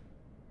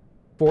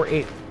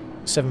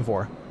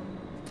 4874.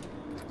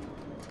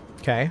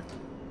 Okay.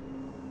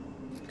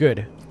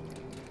 Good.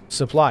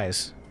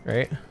 Supplies,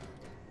 right?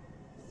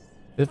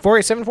 Is it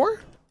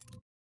 4874?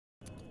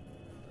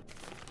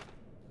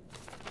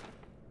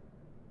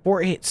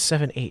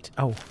 4878.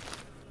 Oh.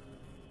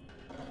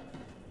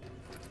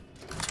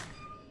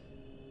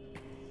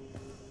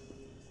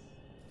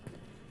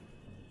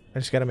 I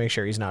just gotta make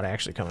sure he's not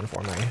actually coming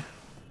for me.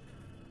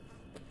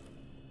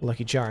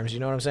 Lucky Charms, you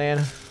know what I'm saying?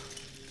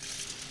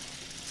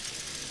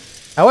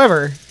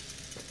 However,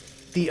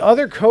 the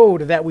other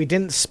code that we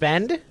didn't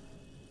spend...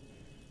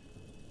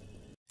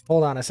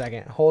 Hold on a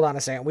second. Hold on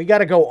a second. We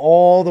gotta go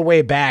all the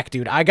way back,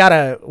 dude.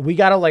 We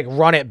gotta, like,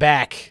 run it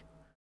back.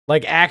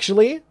 Like,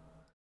 actually.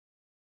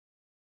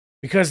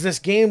 Because this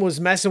game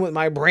was messing with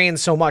my brain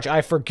so much,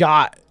 I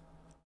forgot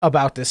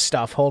about this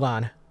stuff. Hold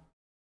on.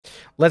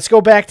 Let's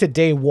go back to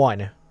day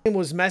 1.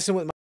 Was messing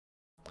with my...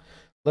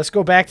 Let's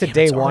go back to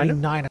day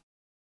 1. 9.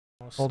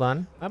 Hold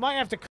on. I might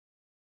have to...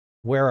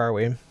 Where are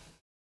we?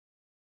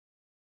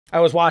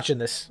 I was watching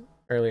this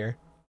earlier.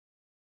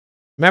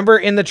 Remember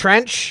in the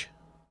trench?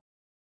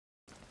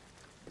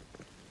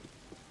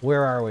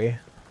 Where are we?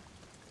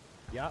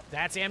 Yep,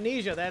 that's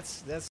Amnesia.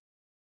 That's...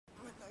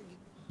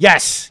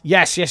 Yes!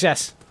 Yes, yes,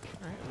 yes.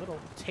 Alright, a little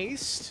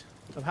taste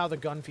of how the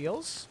gun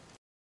feels.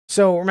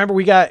 So, remember,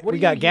 we got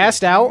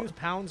gassed out. Do you use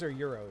pounds or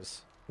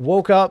euros?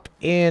 Woke up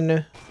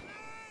in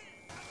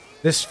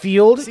this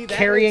field. See,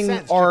 carrying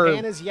our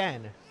Japan is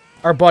yen.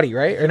 Our buddy,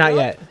 right? Or not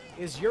yet?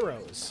 Is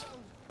euros.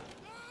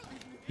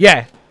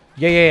 Yeah.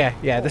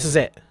 Yeah. This is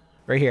it.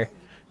 Right here.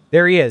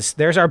 There he is.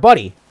 There's our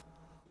buddy.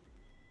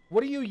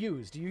 What do you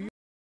use? Do you use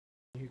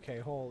UK?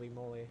 Holy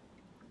moly.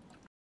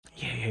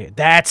 Yeah.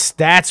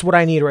 That's what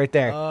I need right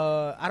there.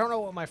 I don't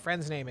know what my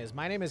friend's name is.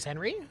 My name is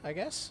Henry, I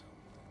guess.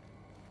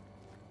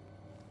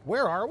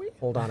 Where are we?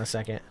 Hold on a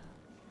second.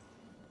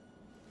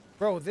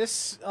 Bro,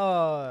 this,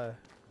 The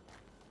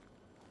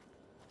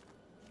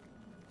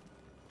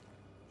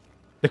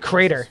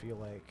crater. Feel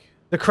like?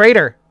 The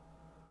crater.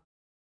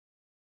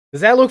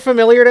 Does that look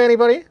familiar to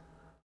anybody?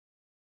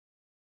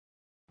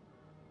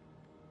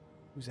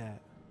 Who's that?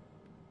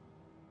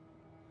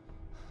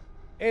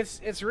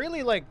 It's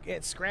really like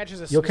it scratches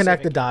a. You'll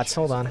connect the specific dots. itch,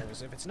 Hold on.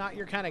 If it's not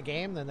your kind of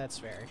game, then that's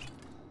fair.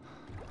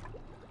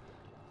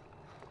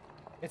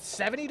 It's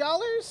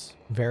 $70?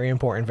 Very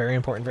important. Very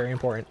important. Very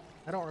important.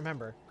 I don't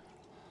remember.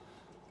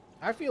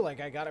 I feel like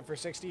I got it for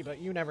 60,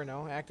 but you never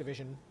know.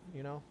 Activision,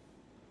 you know.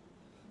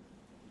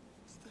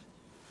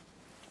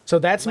 So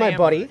that's Lambert. my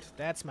buddy.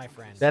 That's my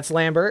friend. That's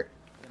Lambert.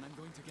 Then I'm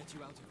going to get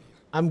you out of here.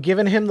 I'm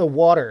giving him the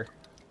water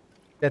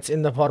that's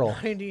in the puddle.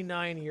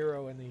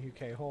 €99 in the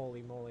UK.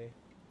 Holy moly.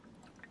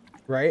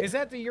 Right? Is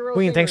that the euro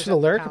Queen, thing, thanks or is for the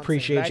that lurk. pound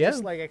Appreciate thing? Did I ya.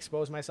 just like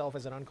expose myself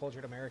as an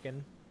uncultured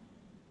American?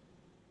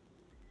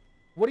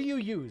 What do you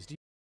use?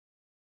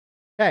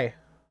 Okay.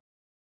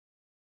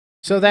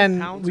 So then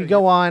pounds we or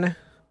go on.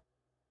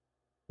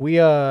 We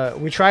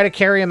try to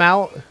carry him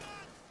out.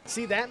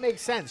 See, that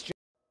makes sense.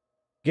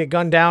 Get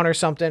gunned down or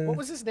something. What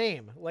was his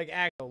name? Like,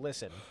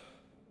 listen.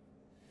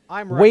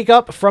 I'm right. Wake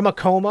up from a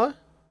coma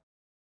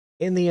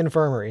in the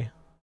infirmary.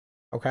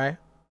 Okay?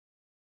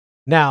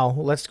 Now,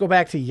 let's go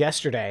back to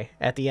yesterday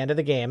at the end of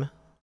the game.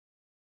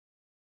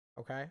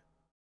 Okay?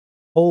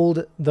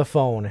 Hold the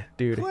phone,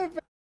 dude.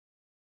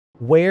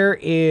 Where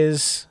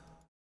is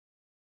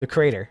the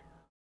crater?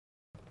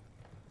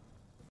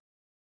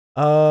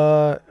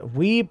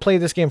 We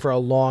played this game for a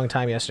long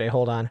time yesterday.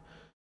 Hold on.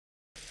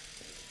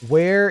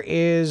 Where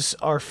is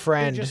our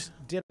friend,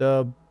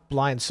 the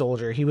blind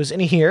soldier? He was in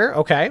here.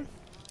 Okay.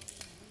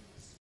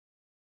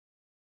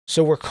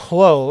 So we're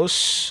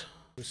close.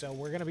 So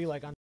we're gonna be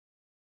like on.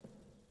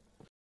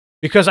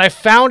 Because I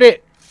found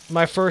it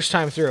my first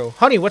time through.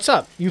 Honey, what's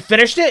up? You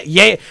finished it?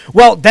 Yay.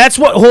 Well, that's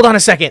what... Hold on a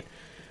second.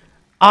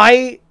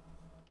 I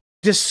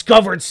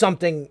discovered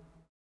something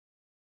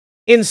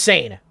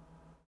insane.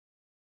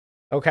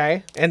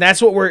 Okay? And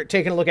that's what we're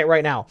taking a look at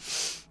right now.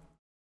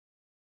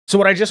 So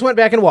what I just went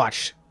back and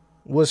watched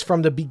was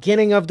from the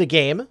beginning of the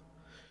game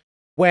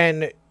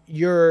when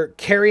you're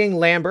carrying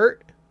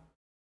Lambert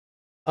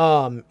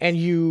and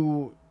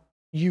you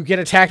get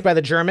attacked by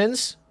the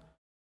Germans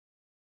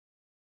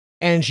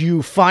and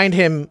you find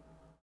him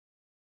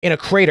in a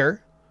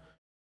crater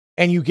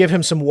and you give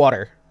him some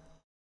water.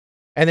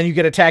 And then you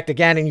get attacked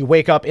again and you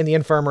wake up in the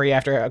infirmary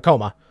after a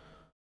coma.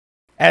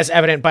 As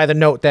evident by the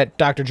note that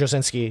Dr.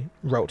 Josinski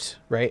wrote,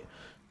 right?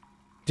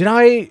 Did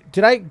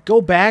I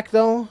go back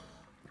though?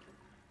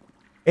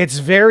 It's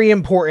very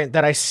important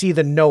that I see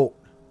the note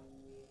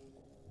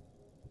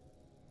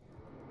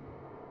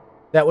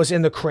that was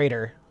in the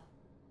crater.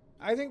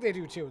 I think they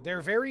do too.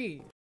 They're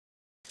very...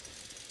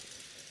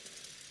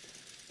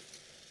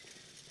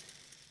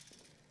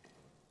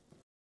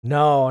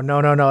 No.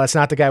 That's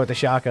not the guy with the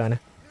shotgun.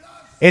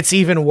 It's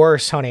even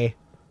worse, honey.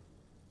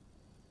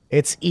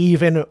 It's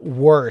even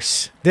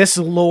worse. This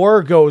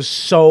lore goes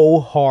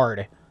so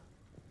hard.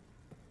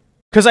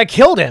 Because I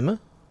killed him.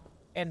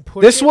 And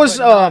push This it, was,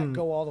 but not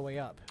go all the way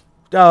up.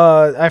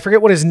 I forget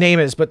what his name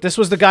is, but this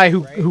was the guy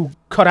who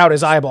cut out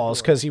his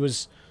eyeballs because he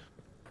was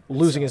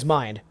losing his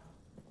mind.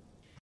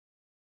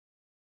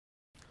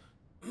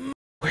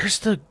 Where's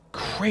the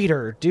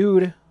crater,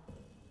 dude?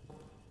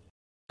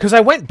 Because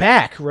I went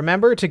back,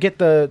 remember, to get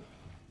the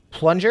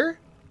plunger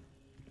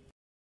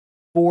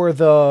for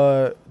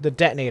the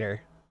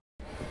detonator.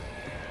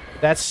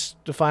 That's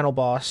the final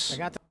boss. I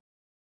got the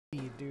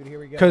lead, dude. Here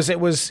we go. Because it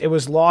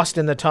was lost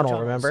in the tunnel,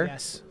 remember?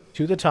 Yes.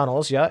 To the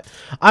tunnels, yeah.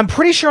 I'm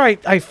pretty sure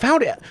I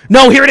found it.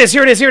 No, here it is.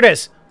 Here it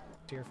is.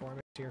 Tier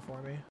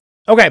for me.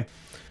 Okay.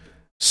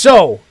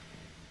 So,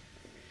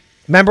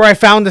 remember I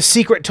found the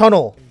secret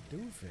tunnel.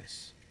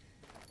 Doofus.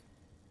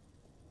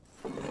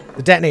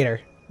 The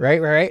detonator.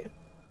 Right.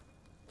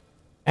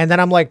 And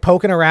then I'm like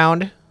poking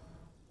around.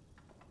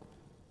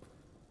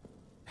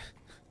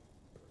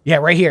 Yeah,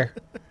 right here.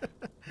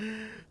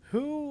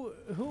 Who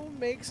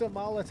makes a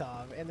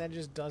Molotov and then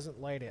just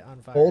doesn't light it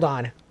on fire? Hold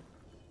on.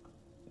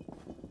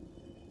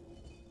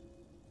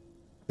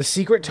 The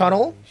secret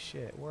tunnel Holy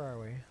shit, where are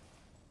we?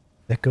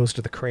 that goes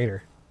to the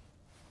crater.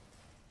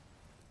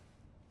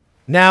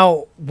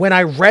 Now, when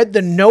I read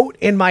the note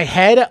in my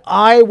head,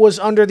 I was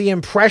under the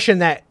impression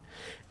that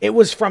it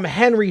was from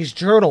Henry's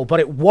journal, but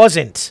it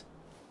wasn't.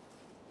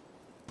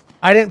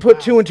 I didn't put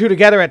two and two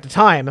together at the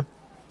time.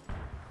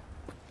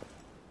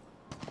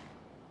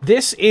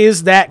 This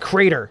is that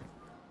crater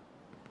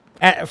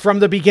from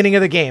the beginning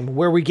of the game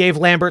where we gave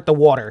Lambert the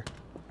water.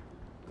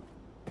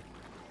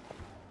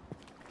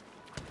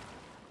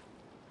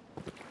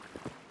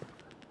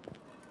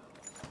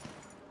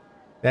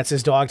 That's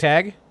his dog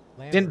tag.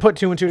 Lambert. Didn't put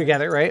two and two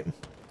together, right?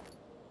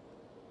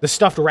 The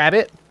stuffed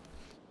rabbit.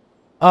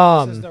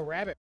 This is the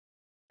rabbit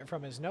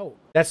from his note.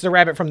 That's the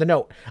rabbit from the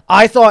note.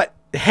 I thought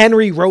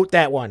Henry wrote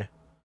that one.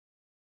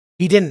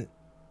 He didn't.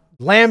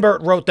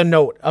 Lambert wrote the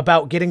note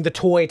about getting the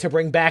toy to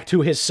bring back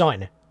to his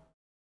son.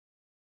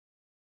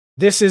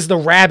 This is the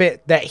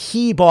rabbit that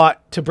he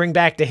bought to bring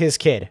back to his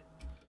kid.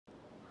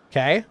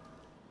 Okay?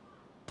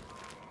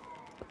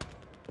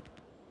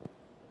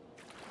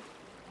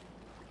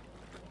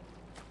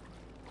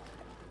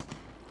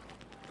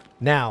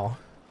 Now.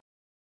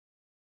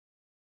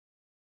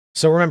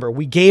 So remember,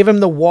 we gave him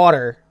the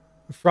water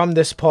from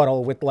this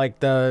puddle with like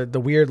the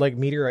weird like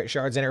meteorite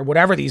shards in it or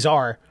whatever these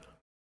are.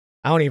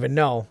 I don't even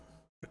know.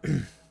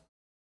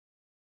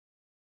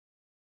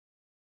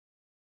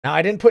 Now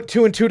I didn't put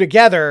 2 and 2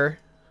 together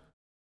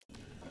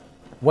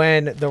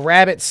when the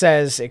rabbit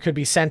says it could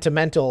be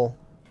sentimental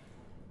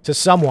to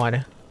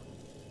someone.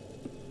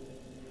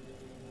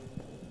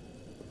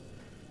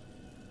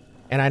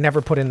 And I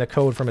never put in the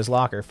code from his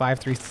locker,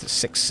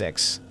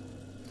 5366.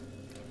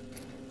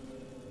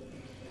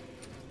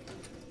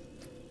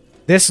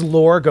 This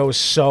lore goes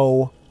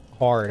so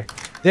hard.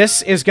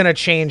 This is going to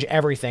change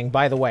everything,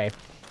 by the way.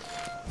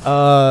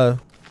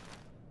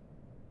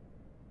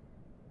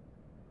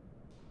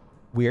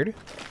 Weird.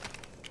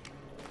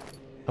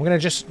 I'm going to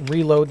just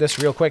reload this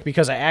real quick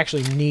because I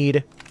actually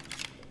need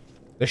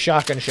the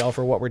shotgun shell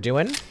for what we're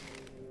doing.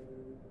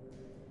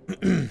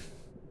 You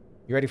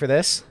ready for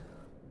this?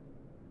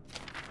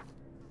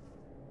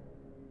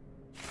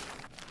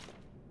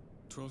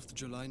 12th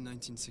July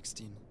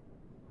 1916.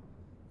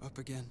 Up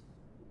again.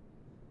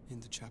 In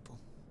the chapel.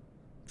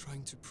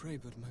 Trying to pray,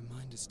 but my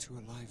mind is too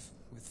alive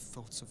with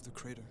thoughts of the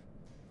crater.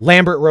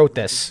 Lambert wrote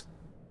this.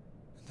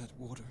 And that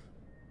water.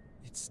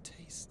 Its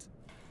taste.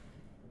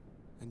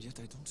 And yet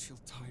I don't feel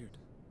tired.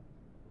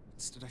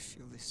 Instead I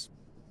feel this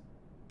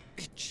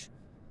itch.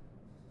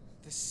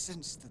 This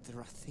sense that there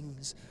are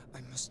things I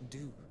must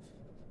do.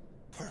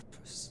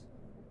 Purpose.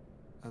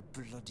 A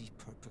bloody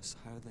purpose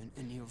higher than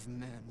any of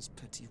man's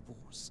petty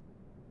wars.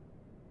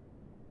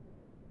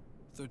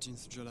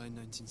 13th July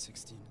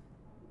 1916.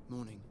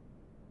 Morning.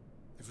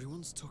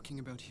 Everyone's talking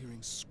about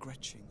hearing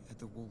scratching at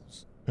the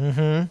walls.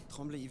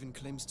 Tremblay even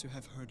claims to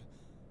have heard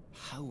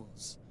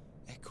howls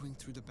echoing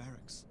through the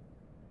barracks.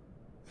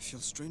 I feel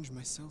strange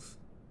myself.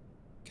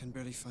 Can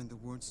barely find the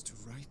words to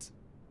write.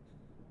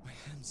 My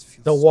hands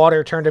feel The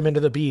water turned him into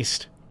the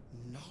beast.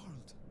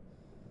 gnarled.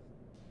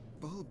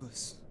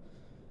 Bulbous.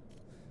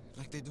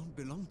 Like they don't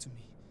belong to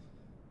me.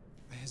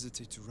 I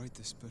hesitate to write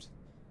this, but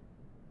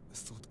a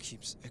thought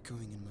keeps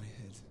echoing in my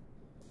head.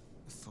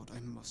 A thought I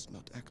must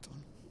not act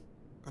on.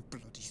 A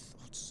bloody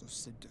thought so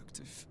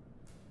seductive.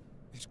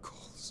 It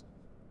calls.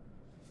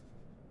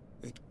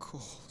 It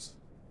calls.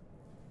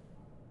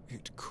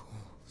 It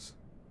calls.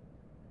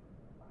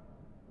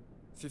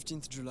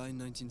 15th July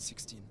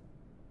 1916.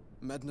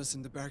 Madness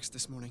in the barracks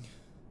this morning.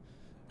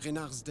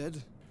 Renard's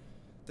dead.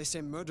 They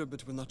say murder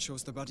but will not show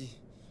us the body.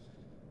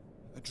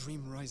 A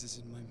dream rises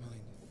in my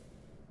mind.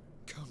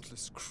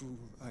 Countless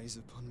cruel eyes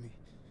upon me.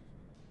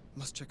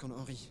 Must check on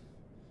Henri.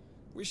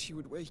 Wish he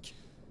would wake.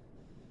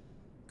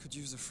 Could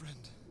use a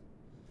friend.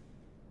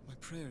 My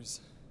prayers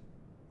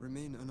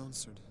remain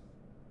unanswered.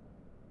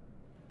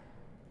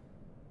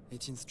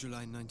 18th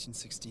July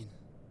 1916.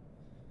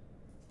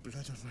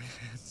 Blood on my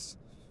hands.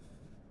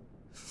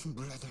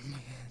 Blood on my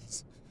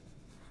hands.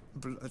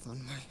 Blood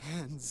on my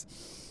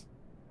hands.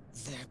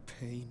 Their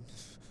pain.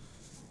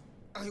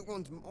 I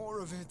want more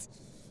of it.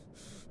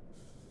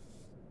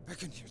 I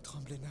can hear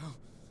Tremblay now.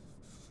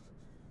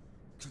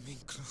 Coming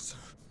closer.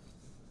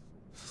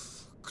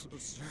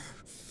 Closer.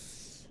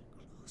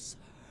 Closer.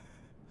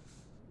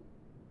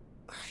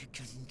 I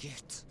can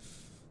get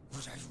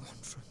what I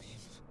want from him.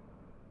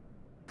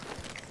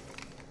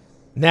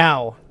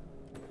 Now,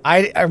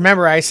 I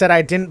remember I said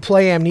I didn't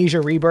play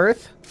Amnesia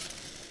Rebirth.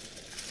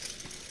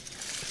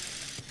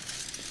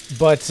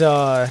 But,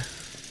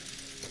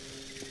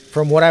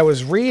 from what I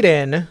was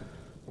reading,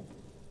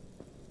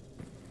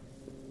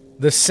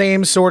 the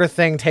same sort of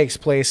thing takes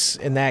place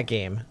in that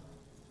game,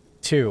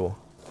 too.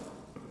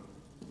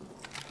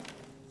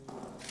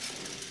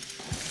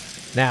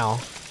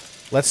 Now,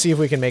 let's see if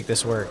we can make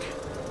this work.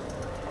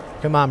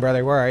 Come on,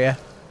 brother, where are you?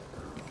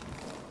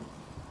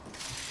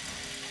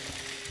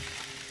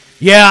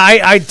 Yeah,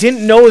 I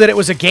didn't know that it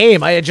was a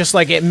game. I had just,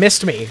 like, it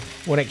missed me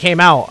when it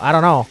came out. I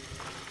don't know.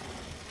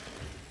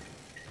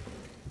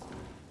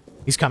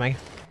 He's coming.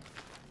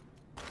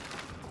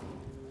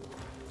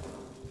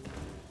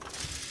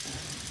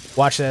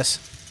 Watch this.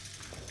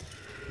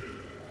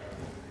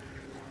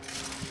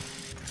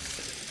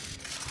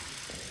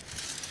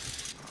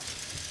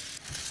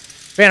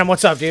 Phantom,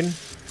 what's up, dude?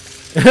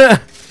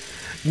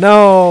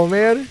 No,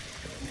 man.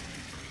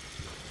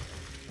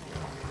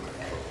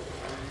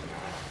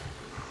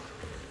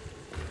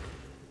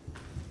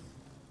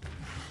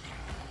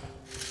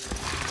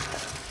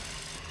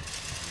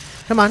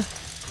 Come on.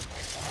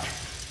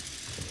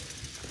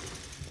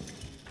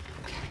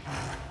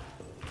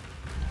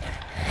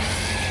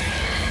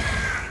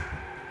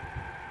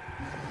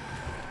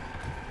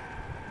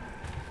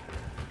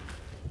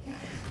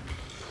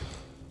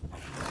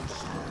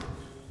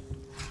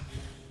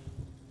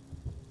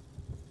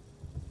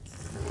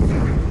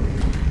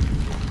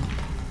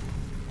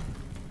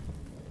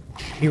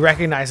 He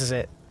recognizes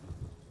it.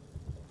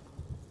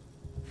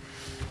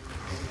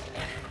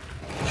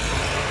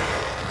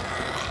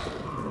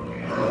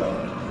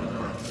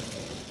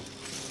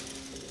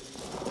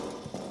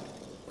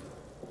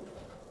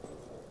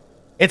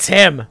 It's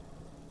him.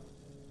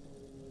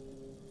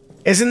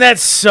 Isn't that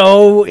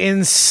so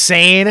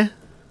insane?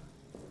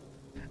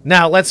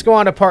 Now, let's go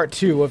on to part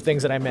 2 of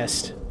things that I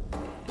missed.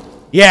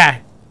 Yeah.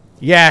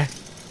 Yeah.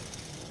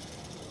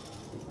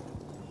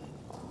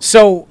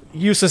 So,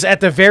 useless, at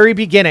the very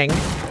beginning,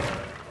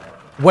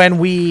 when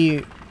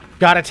we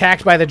got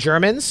attacked by the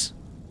Germans,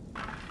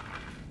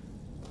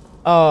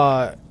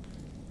 I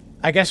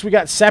guess we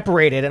got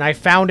separated, and I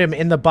found him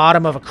in the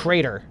bottom of a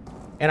crater,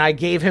 and I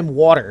gave him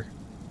water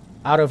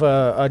out of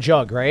a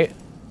jug, right?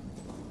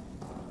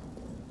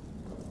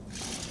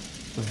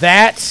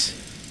 That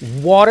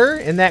water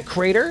in that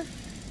crater,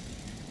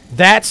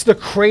 that's the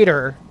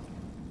crater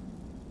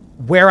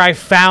where I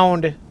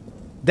found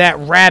that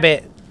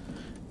rabbit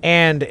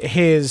and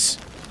his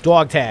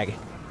dog tag.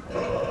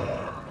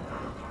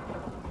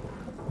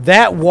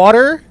 That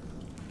water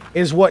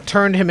is what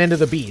turned him into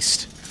the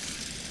beast.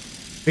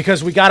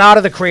 Because we got out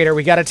of the crater,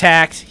 we got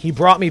attacked, he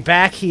brought me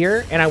back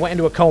here, and I went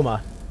into a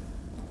coma.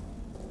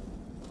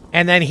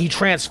 And then he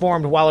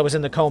transformed while I was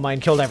in the coma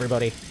and killed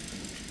everybody.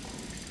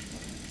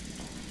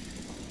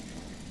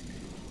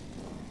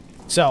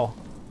 So,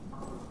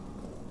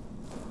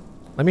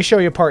 let me show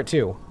you part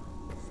 2.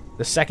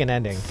 The second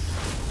ending.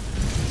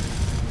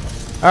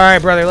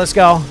 Alright, brother, let's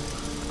go.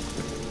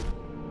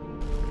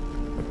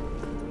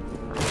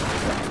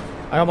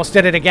 I almost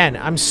did it again.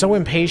 I'm so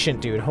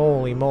impatient, dude.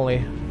 Holy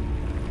moly.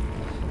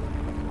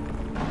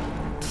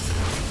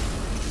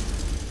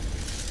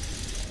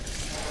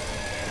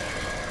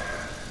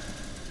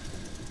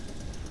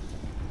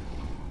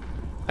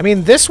 I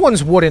mean, this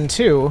one's wooden,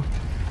 too.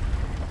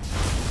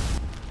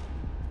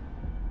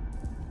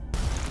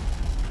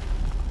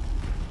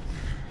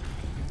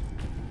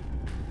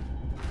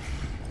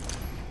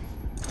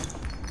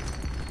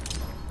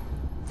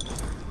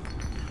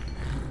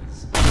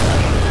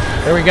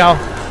 There we go.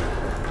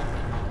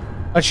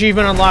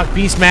 Achievement unlocked,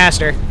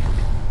 Beastmaster.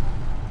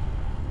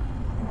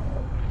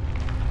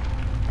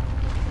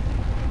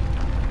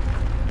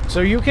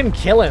 So you can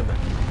kill him.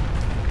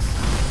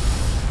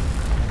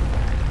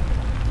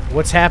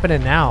 What's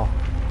happening now?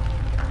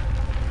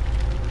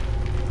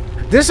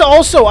 This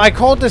also, I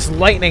called this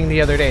lightning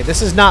the other day.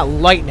 This is not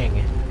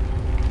lightning.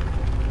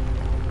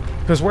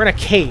 Because we're in a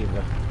cave.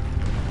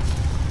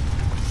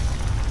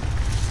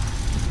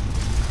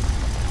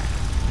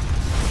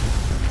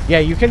 Yeah,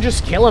 you can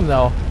just kill him,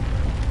 though.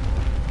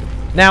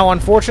 Now,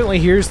 unfortunately,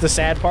 here's the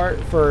sad part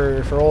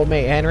for old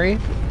mate Henry.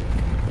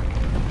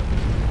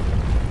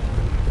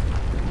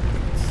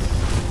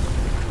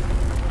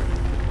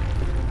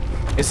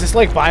 Is this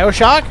like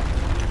BioShock?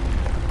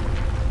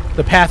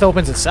 The path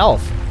opens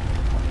itself.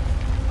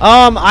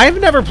 I've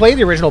never played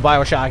the original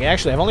BioShock,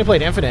 actually. I've only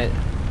played Infinite.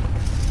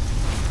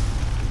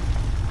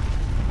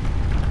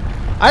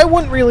 I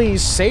wouldn't really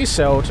say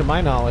so, to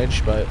my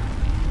knowledge, but...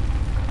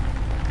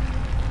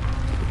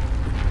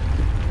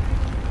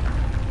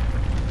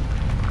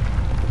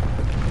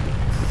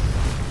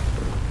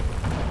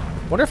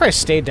 wonder if I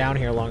stayed down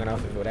here long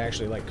enough, if it would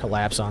actually, like,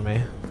 collapse on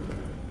me.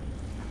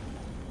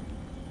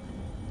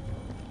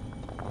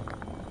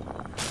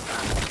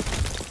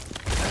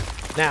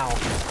 Now,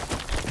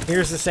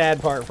 here's the sad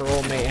part for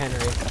old mate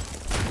Henry.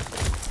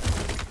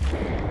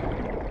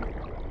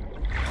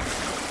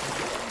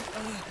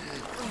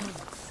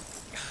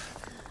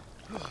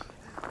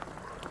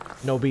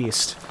 No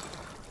beast.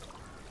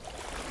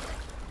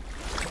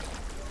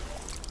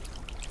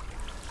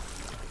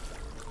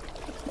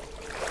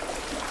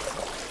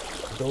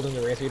 Building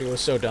the Wraith Eater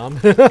was so dumb.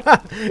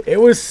 It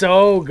was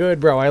so good,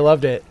 bro. I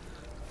loved it.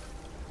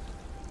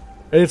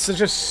 It's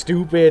such a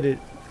stupid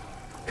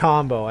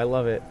combo. I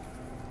love it.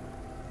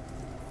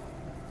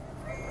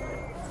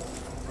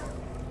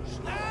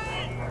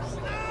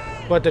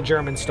 But the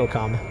Germans still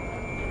come.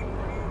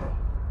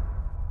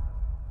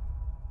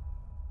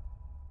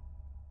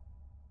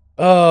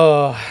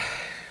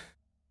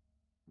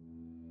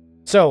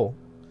 So,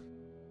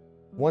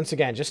 once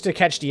again, just to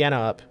catch Deanna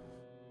up.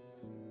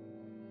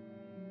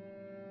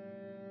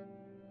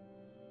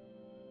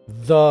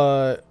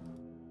 The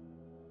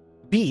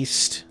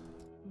beast,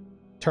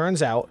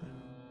 turns out,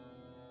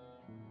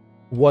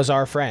 was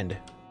our friend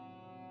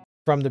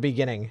from the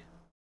beginning.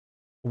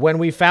 When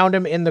we found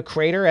him in the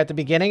crater at the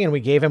beginning and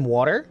we gave him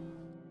water,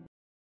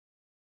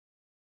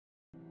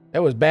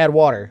 that was bad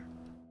water.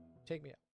 Take me out.